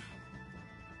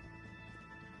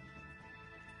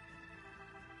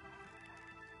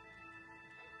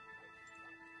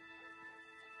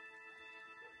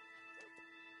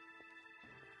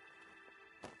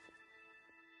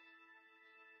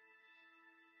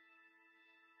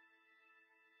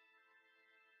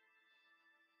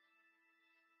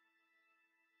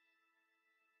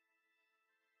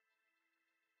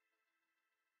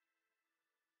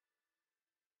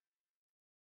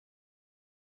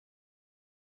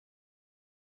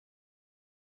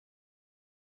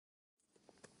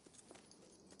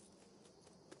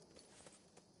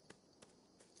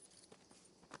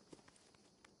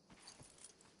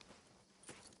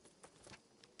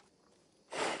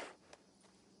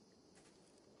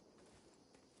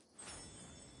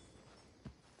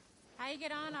 How you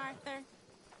get on, Arthur?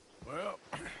 Well,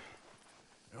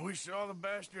 we saw the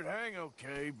bastard hang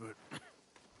okay, but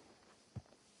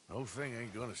No thing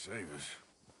ain't gonna save us.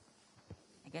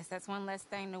 I guess that's one less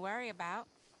thing to worry about.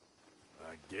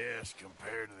 I guess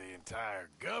compared to the entire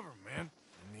government,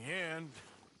 in the end,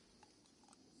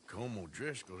 Colm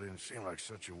O'Driscoll didn't seem like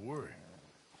such a worry.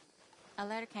 A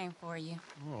letter came for you.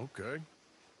 Oh, okay.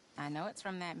 I know it's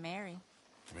from that Mary.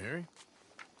 Mary?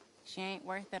 She ain't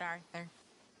worth it, Arthur.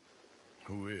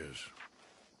 Who is?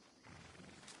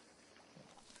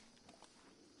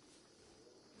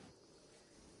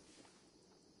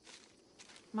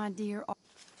 My dear...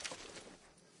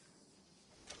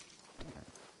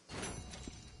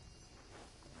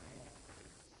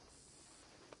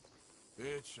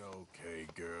 It's okay,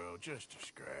 girl. Just a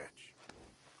scratch.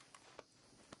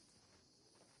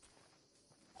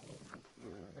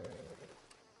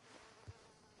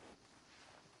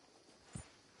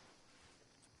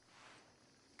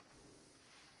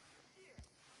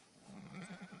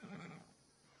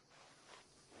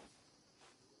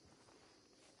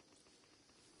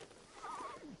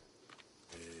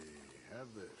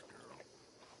 Have this, girl.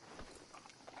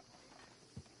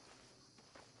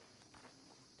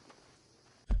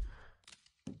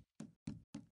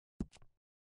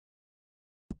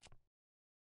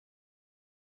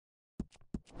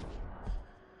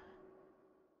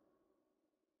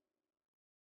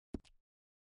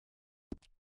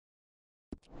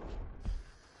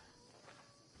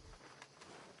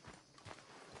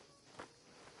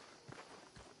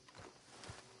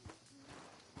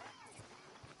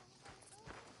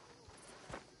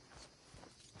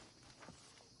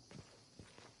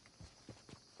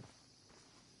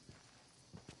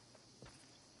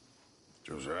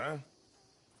 Josiah?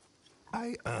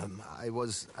 I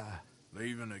was,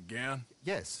 Leaving again?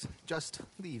 Yes, just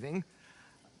leaving.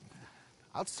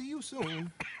 I'll see you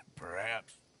soon.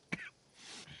 Perhaps.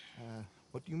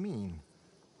 What do you mean?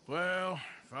 Well,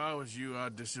 if I was you,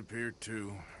 I'd disappear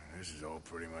too. This is all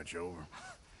pretty much over.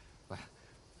 Well,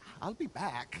 I'll be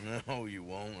back. No, you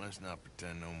won't. Let's not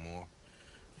pretend no more.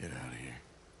 Get out of here.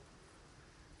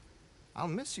 I'll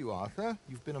miss you, Arthur.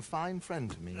 You've been a fine friend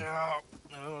to me.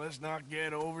 No, let's not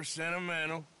get over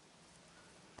sentimental.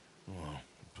 Well,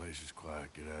 the place is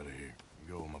quiet. Get out of here.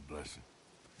 You go with my blessing.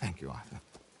 Thank you, Arthur.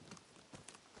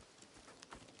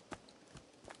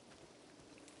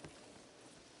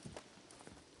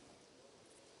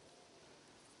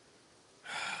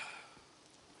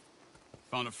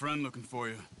 Found a friend looking for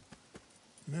you.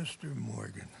 Mr.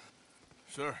 Morgan.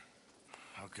 Sir,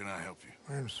 how can I help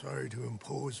you? I'm sorry to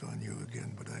impose on you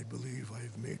again, but I believe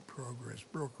I've made progress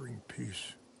brokering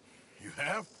peace. You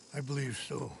have? I believe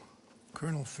so.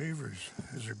 Colonel Favors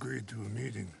has agreed to a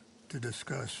meeting to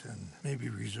discuss and maybe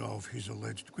resolve his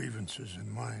alleged grievances and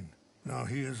mine. Now,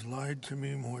 he has lied to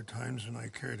me more times than I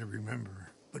care to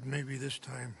remember, but maybe this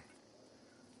time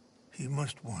he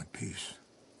must want peace.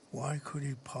 Why could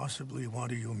he possibly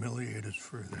want to humiliate us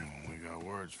further? We got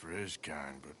words for his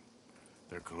kind, but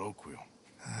they're colloquial.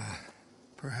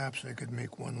 Perhaps I could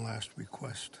make one last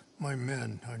request. My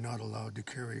men are not allowed to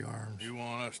carry arms. You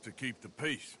want us to keep the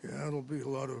peace? Yeah, it'll be a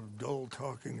lot of dull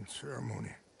talking and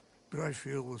ceremony. But I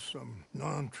feel with some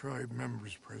non-tribe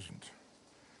members present,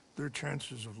 their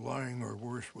chances of lying or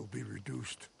worse will be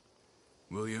reduced.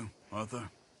 Will you,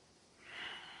 Arthur?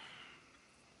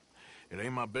 It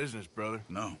ain't my business, brother.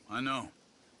 No, I know.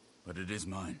 But it is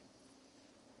mine.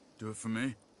 Do it for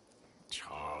me?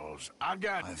 Charles,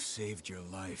 I've saved your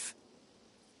life.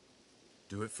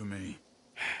 Do it for me.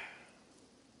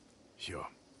 Sure.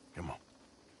 Come on.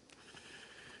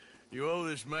 You owe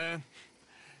this man.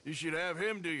 You should have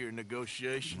him do your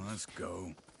negotiations. Let's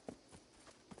go.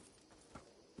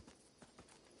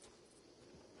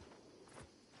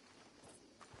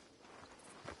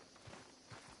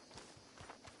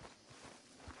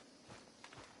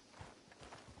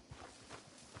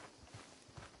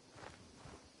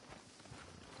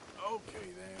 Okay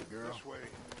then, girl. This way.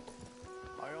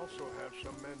 I also have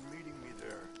some men meeting me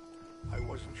there. I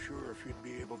wasn't sure if you'd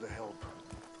be able to help.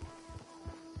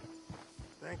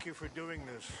 Thank you for doing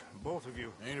this, both of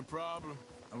you. Ain't a problem.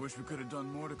 I wish we could have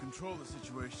done more to control the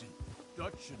situation.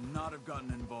 Dutch should not have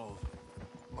gotten involved.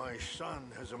 My son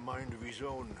has a mind of his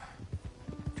own.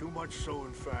 Too much so,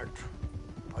 in fact.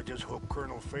 I just hope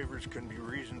Colonel Favors can be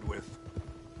reasoned with.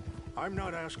 I'm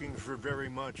not asking for very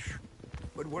much,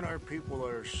 but when our people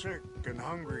are sick and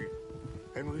hungry,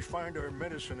 and we find our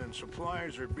medicine and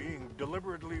supplies are being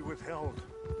deliberately withheld,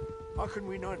 how can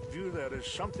we not view that as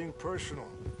something personal?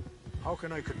 How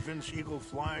can I convince Eagle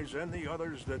Flies and the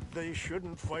others that they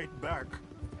shouldn't fight back?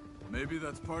 Maybe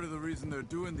that's part of the reason they're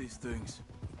doing these things.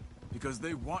 Because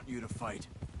they want you to fight.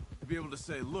 To be able to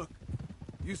say, look,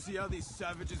 you see how these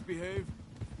savages behave?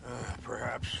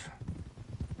 Perhaps.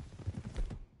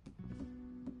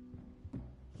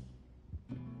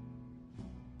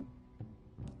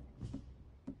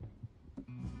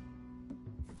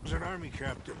 There's an army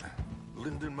captain,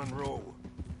 Lyndon Monroe,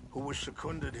 who was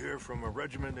seconded here from a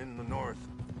regiment in the north,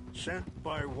 sent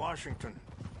by Washington.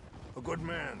 A good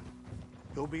man.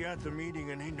 He'll be at the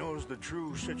meeting and he knows the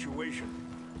true situation.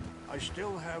 I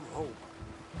still have hope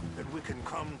that we can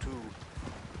come to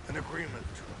an agreement.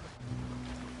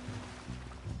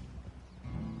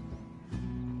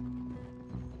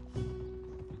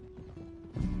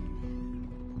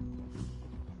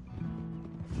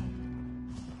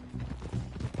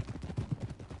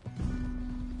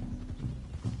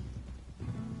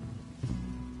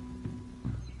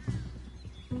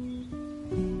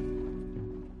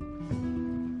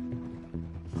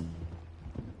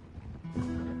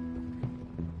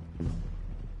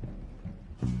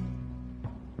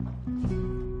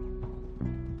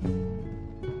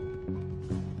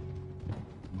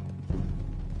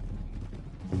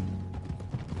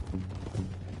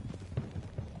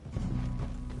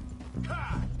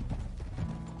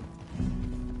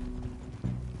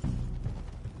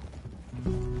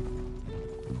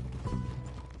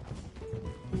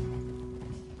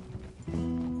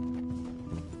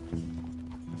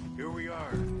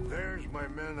 There's my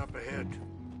men up ahead.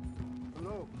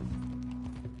 Hello.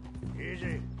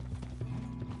 Easy.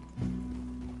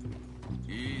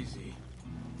 Easy.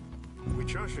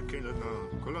 Wichashakina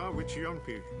na kula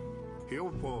wichiampi.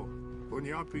 Hiopo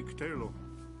bunyapi ktelo.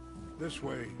 This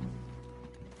way.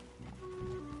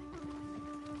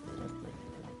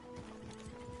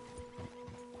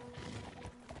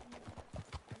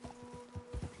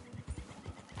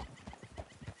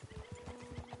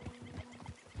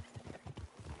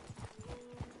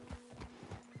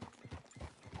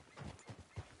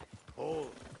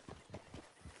 Hold.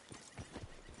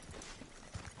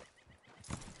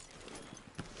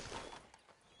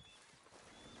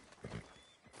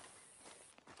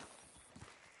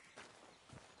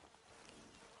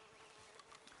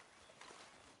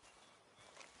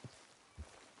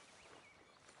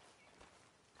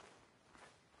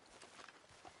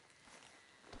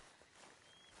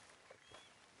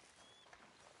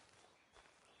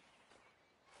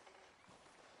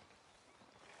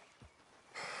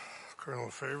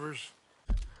 Colonel Favors?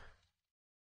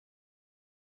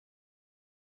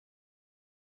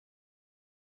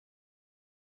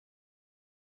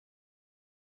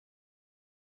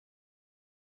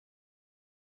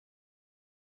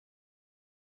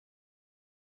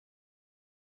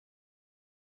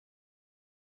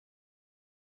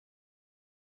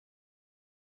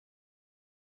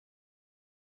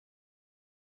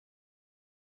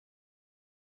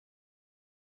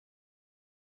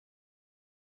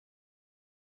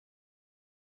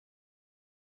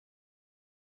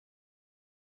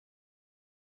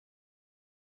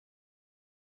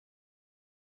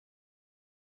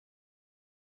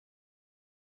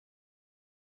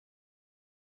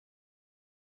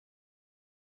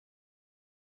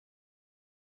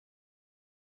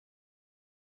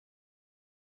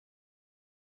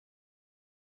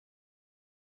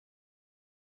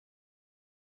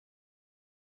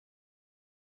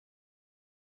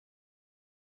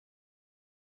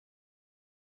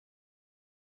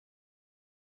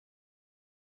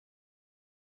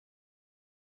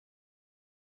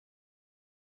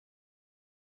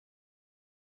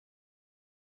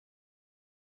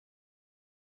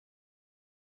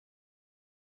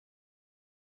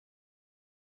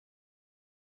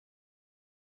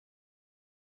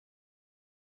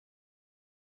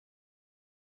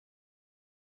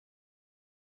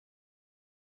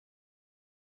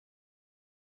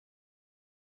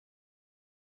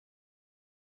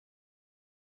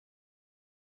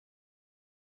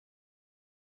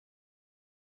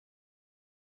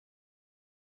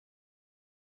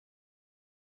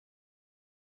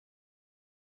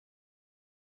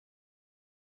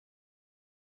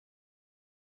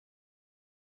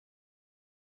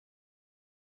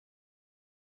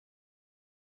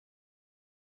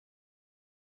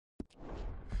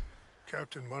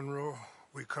 Captain Monroe,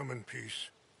 we come in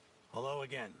peace. Hello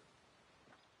again.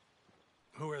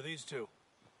 Who are these two?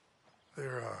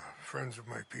 They're friends of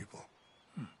my people.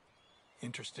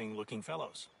 Interesting looking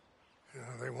fellows. Yeah,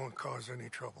 they won't cause any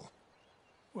trouble.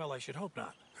 Well, I should hope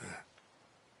not.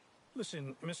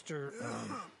 Listen, Mr.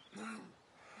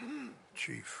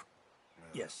 Chief.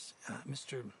 Yes,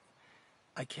 Mr.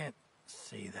 I can't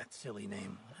say that silly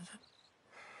name. What is it?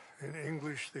 In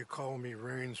English, they call me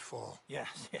Rainsfall.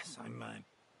 Yes,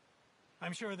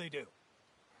 I'm sure they do.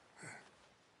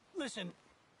 Listen,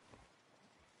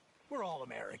 we're all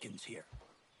Americans here,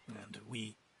 and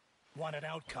we want an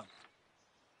outcome.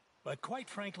 But quite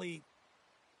frankly,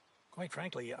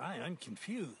 I'm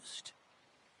confused.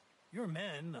 Your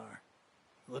men are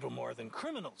little more than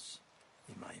criminals,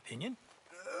 in my opinion.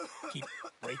 Keep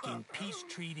breaking peace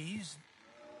treaties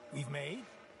we've made,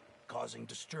 causing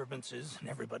disturbances in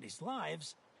everybody's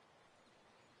lives.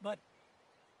 But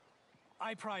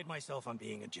I pride myself on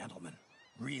being a gentleman.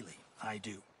 Really, I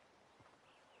do.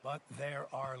 But there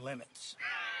are limits.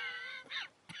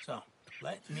 So,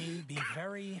 let me be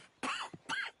very...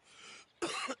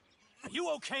 Are you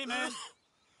okay, man?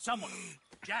 Someone.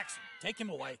 Jackson, take him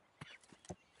away.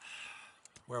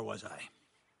 Where was I?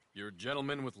 You're a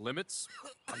gentleman with limits?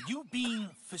 Are you being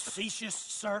facetious,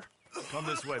 sir? Come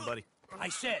this way, buddy. I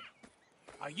said,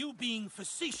 are you being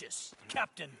facetious,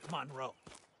 Captain Monroe?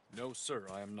 No, sir,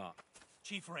 I am not.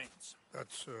 Chief Raines.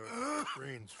 That's,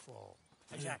 Raines' fault.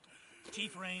 Exactly.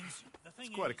 Chief Raines, the thing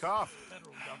It's quite a is, cough. the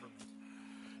federal government...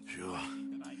 Sure.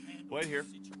 that I handle Wait here.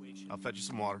 the situation. I'll fetch you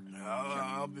some water.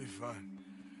 I'll be fine.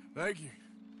 Thank you.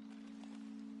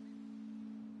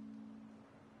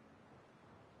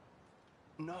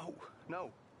 No.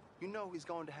 You know he's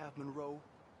going to have Monroe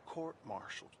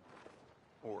court-martialed.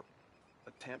 Or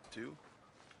attempt to.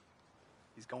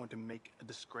 He's going to make a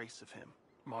disgrace of him.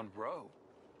 Monroe?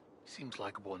 Seems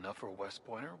likable enough for a West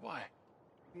Pointer. Why?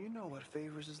 You know what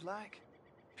Favors is like.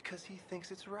 Because he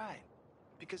thinks it's right.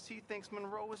 Because he thinks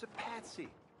Monroe is a patsy.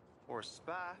 Or a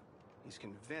spy. He's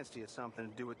convinced he had something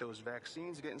to do with those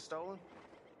vaccines getting stolen.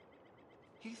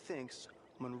 He thinks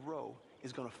Monroe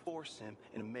is going to force him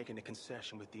into making a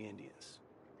concession with the Indians.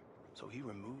 So he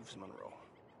removes Monroe.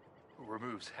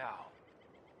 Removes how?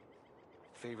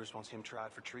 Favors wants him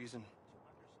tried for treason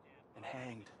and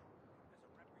hanged.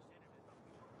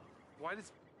 Why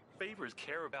does Favors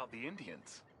care about the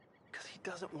Indians? Because he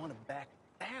doesn't want to back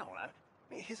down. I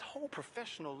mean, his whole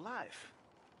professional life.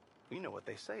 You know what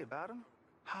they say about him.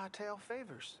 Hightail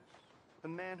Favors. The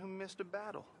man who missed a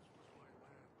battle.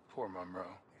 Poor Monroe.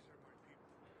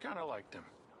 Kinda liked him.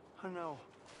 I know.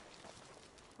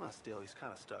 Well, still, he's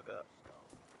kind of stuck up.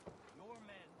 Your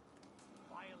men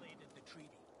violated the treaty.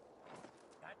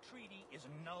 That treaty is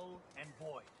null and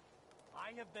void.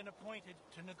 I have been appointed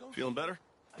to negotiate... Feeling better?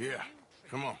 Yeah.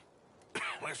 Come on.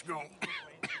 Let's go.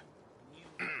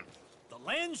 The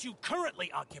lands you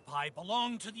currently occupy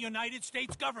belong to the United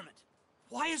States government.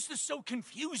 Why is this so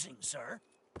confusing, sir?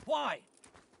 Why?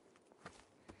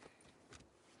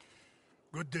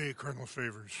 Good day, Colonel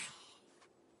Favors.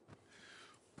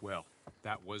 Well,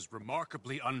 that was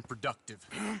remarkably unproductive.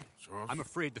 I'm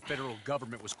afraid the federal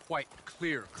government was quite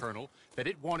clear, Colonel, that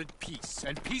it wanted peace,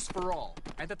 and peace for all,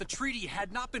 and that the treaty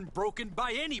had not been broken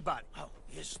by anybody. Oh,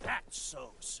 is that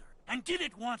so, sir? And did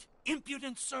it want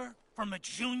impudence, sir, from a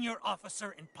junior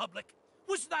officer in public?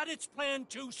 Was that its plan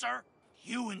too, sir?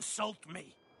 You insult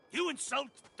me. You insult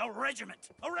the regiment.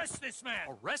 Arrest this man.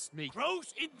 Arrest me?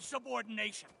 Gross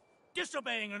insubordination.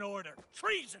 Disobeying an order.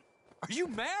 Treason. Are you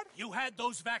mad? You had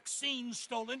those vaccines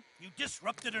stolen. You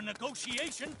disrupted a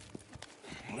negotiation.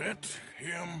 Let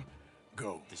him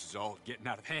go. This is all getting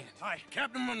out of hand. Aye.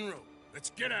 Captain Monroe,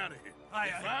 let's get out of here. Aye,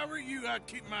 if aye. I were you, I'd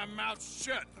keep my mouth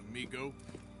shut, amigo.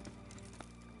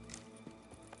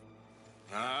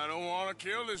 I don't want to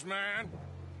kill this man,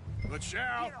 but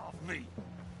shall... Get off me.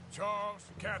 Charles,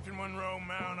 Captain Monroe,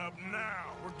 mount up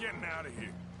now. We're getting out of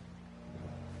here.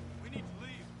 We need to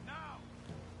leave now.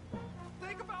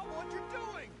 Think about what you're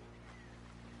doing.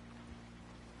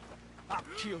 I'll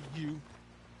kill you.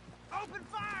 Open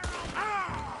fire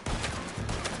on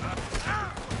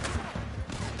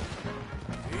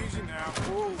me! Easy now.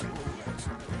 Whoa,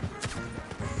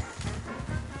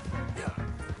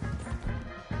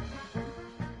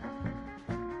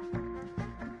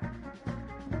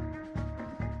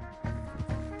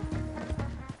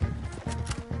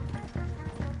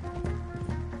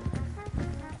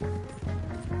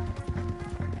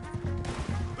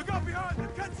 Look out behind you!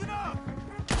 Catch it up!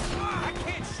 I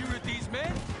can't shoot at these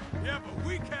men. Yeah, but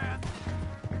we can.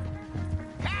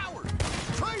 Coward!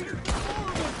 Traitor!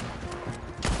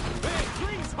 Hey,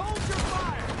 please hold your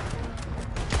fire.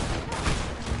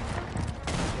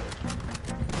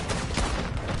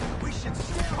 We should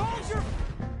still Hold your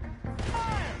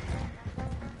fire.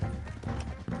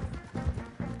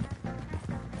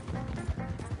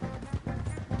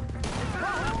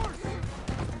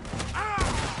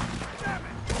 Damn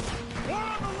it! One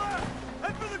on the left!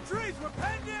 Head for the trees! We're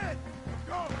penned in!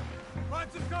 Go!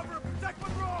 Find some cover and protect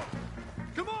Monroe!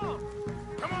 Come on!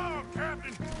 come on,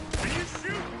 Captain. Can you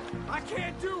shoot? I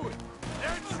can't do it!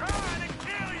 They're trying to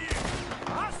kill you.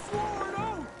 I swore an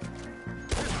oath!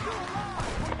 They're still alive!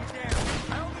 Put you down!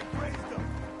 I only grazed them!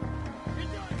 Get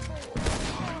done for!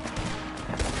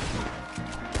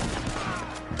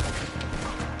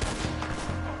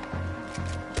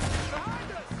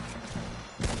 Behind us!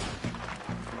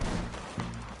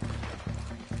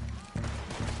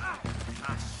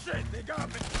 got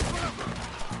me.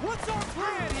 What's our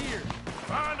plan here?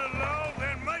 Find a lull,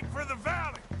 then make for the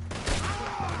valley.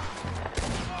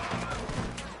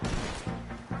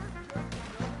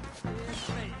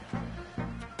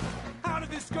 How did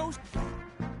this go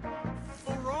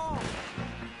so wrong?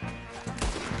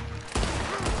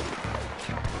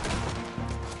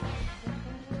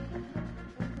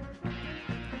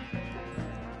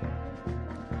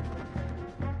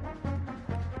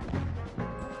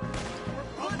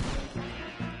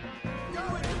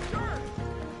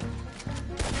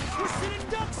 We're sitting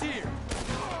ducks here!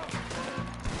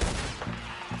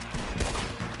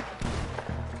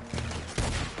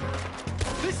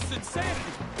 This is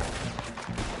insanity!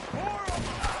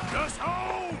 Just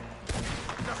hold!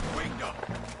 Just winged up!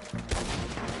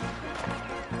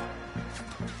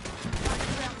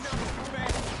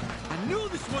 I knew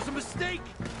this was a mistake!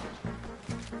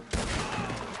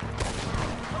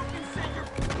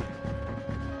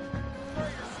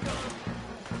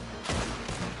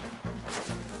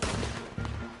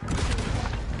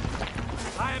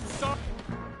 I am sorry,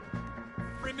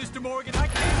 Mr. Morgan. I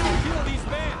can't kill these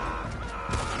men!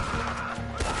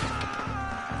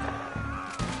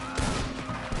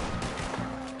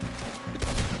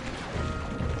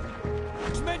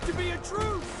 It's meant to be a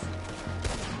truce!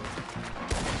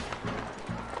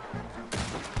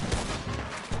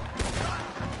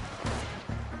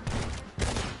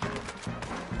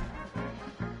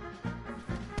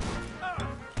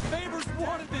 Favors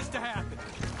wanted this to happen!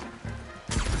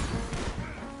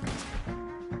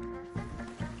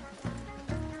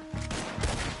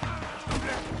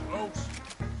 Folks.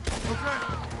 Okay,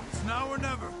 it's now or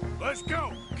never. Let's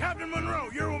go. Captain Monroe,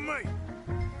 you're with me.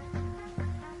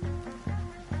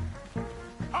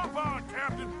 Hop on,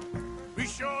 Captain. We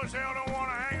sure as hell don't want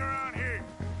to hang around here.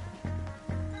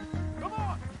 Come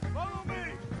on, follow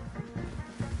me.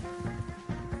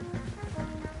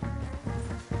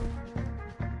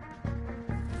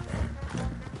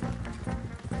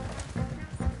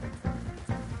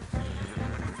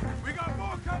 We got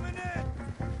more coming in.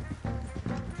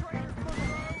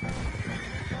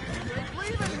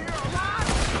 Leaving here alive!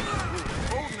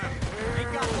 Hold now.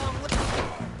 Ain't got long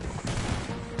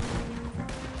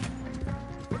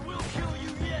but we'll kill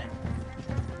you yet!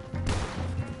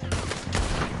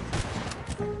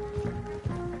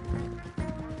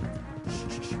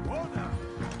 Whoa now.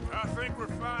 I think we're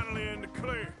finally in the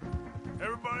clear.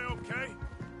 Everybody okay?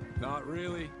 Not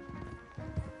really.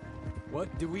 What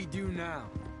do we do now?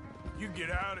 You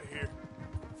get out of here.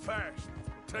 Fast.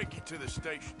 Take you to the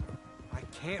station. I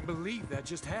can't believe that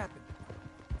just happened.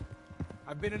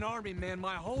 I've been an army man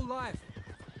my whole life.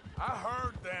 I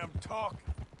heard them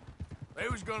talking. They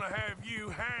was gonna have you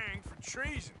hanged for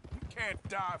treason. You can't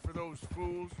die for those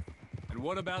fools. And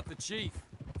what about the chief?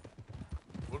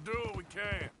 We'll do what we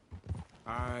can.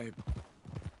 I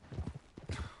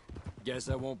guess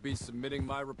I won't be submitting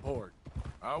my report.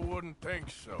 I wouldn't think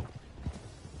so.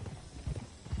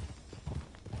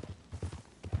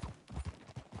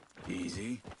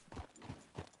 Easy.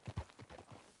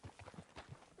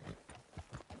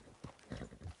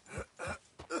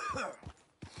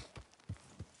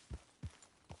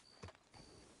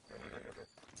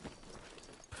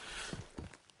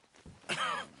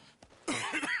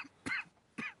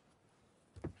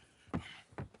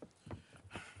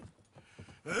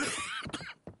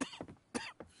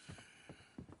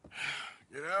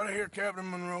 Get out of here, Captain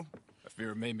Monroe. I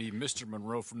fear it may be Mr.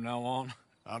 Monroe from now on.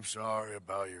 I'm sorry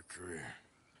about your career.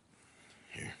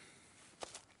 Here.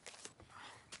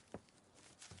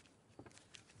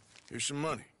 Here's some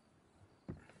money.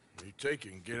 You take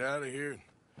it and get out of here and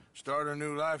start a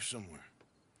new life somewhere.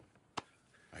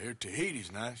 I hear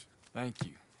Tahiti's nice. Thank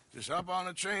you. Just hop on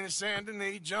a train to Saint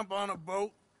Denis, jump on a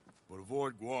boat, but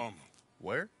avoid Guam.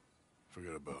 Where?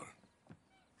 Forget about it.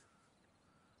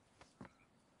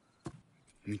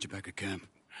 Meet you back at camp.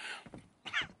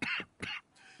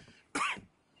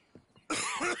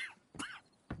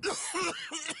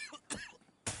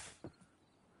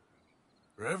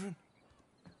 Reverend?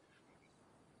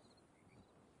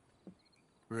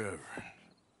 Reverend.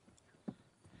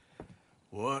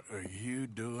 What are you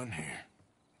doing here?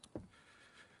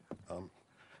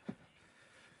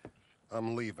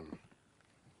 I'm leaving.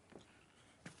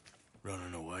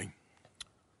 Running away?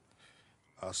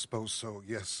 I suppose so,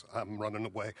 yes. I'm running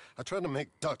away. I tried to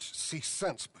make Dutch see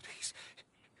sense, but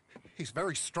he's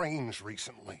very strange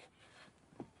recently.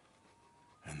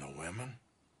 And the women?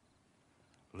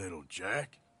 Little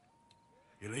Jack?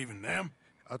 You leaving them?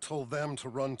 I told them to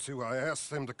run too. I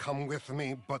asked them to come with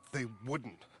me, but they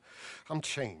wouldn't. I'm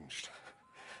changed.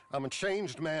 I'm a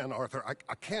changed man, Arthur.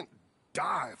 I can't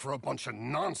die for a bunch of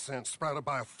nonsense sprouted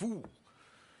by a fool.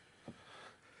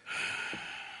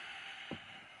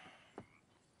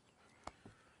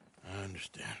 I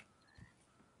understand.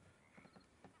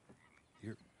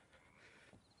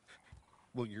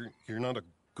 You're not a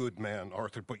good man,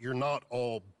 Arthur, but you're not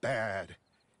all bad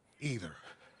either.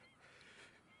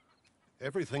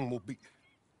 Everything will be...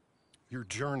 Your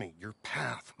journey, your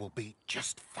path will be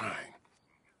just fine.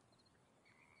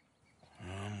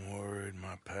 I'm worried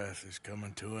my path is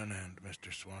coming to an end,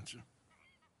 Mr. Swanson.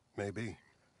 Maybe.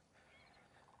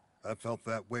 I felt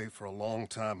that way for a long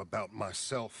time about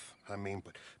myself, I mean,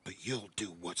 but you'll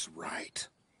do what's right.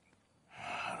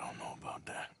 I don't know about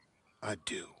that. I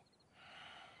do.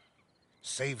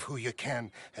 Save who you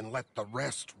can and let the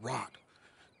rest rot.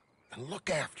 And look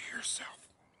after yourself.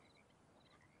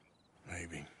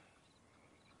 Maybe.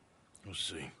 We'll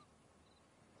see.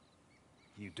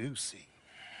 You do see.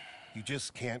 You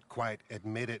just can't quite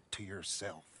admit it to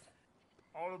yourself.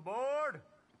 All aboard!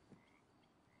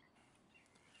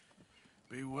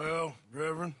 Be well,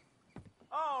 Reverend.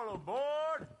 All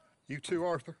aboard! You too,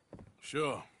 Arthur?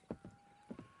 Sure.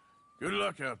 Good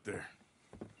luck out there.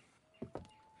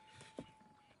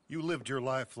 You lived your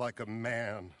life like a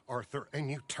man, Arthur, and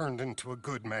you turned into a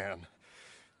good man.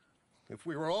 If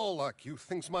we were all like you,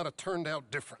 things might have turned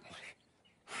out differently.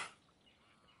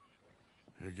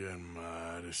 You're getting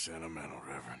mighty sentimental,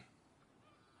 Reverend.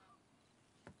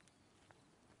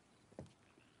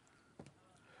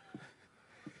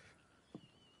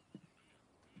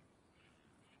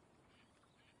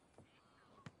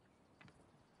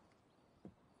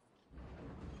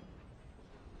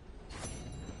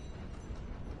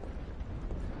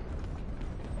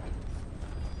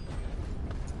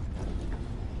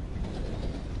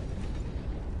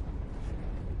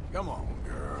 Come on.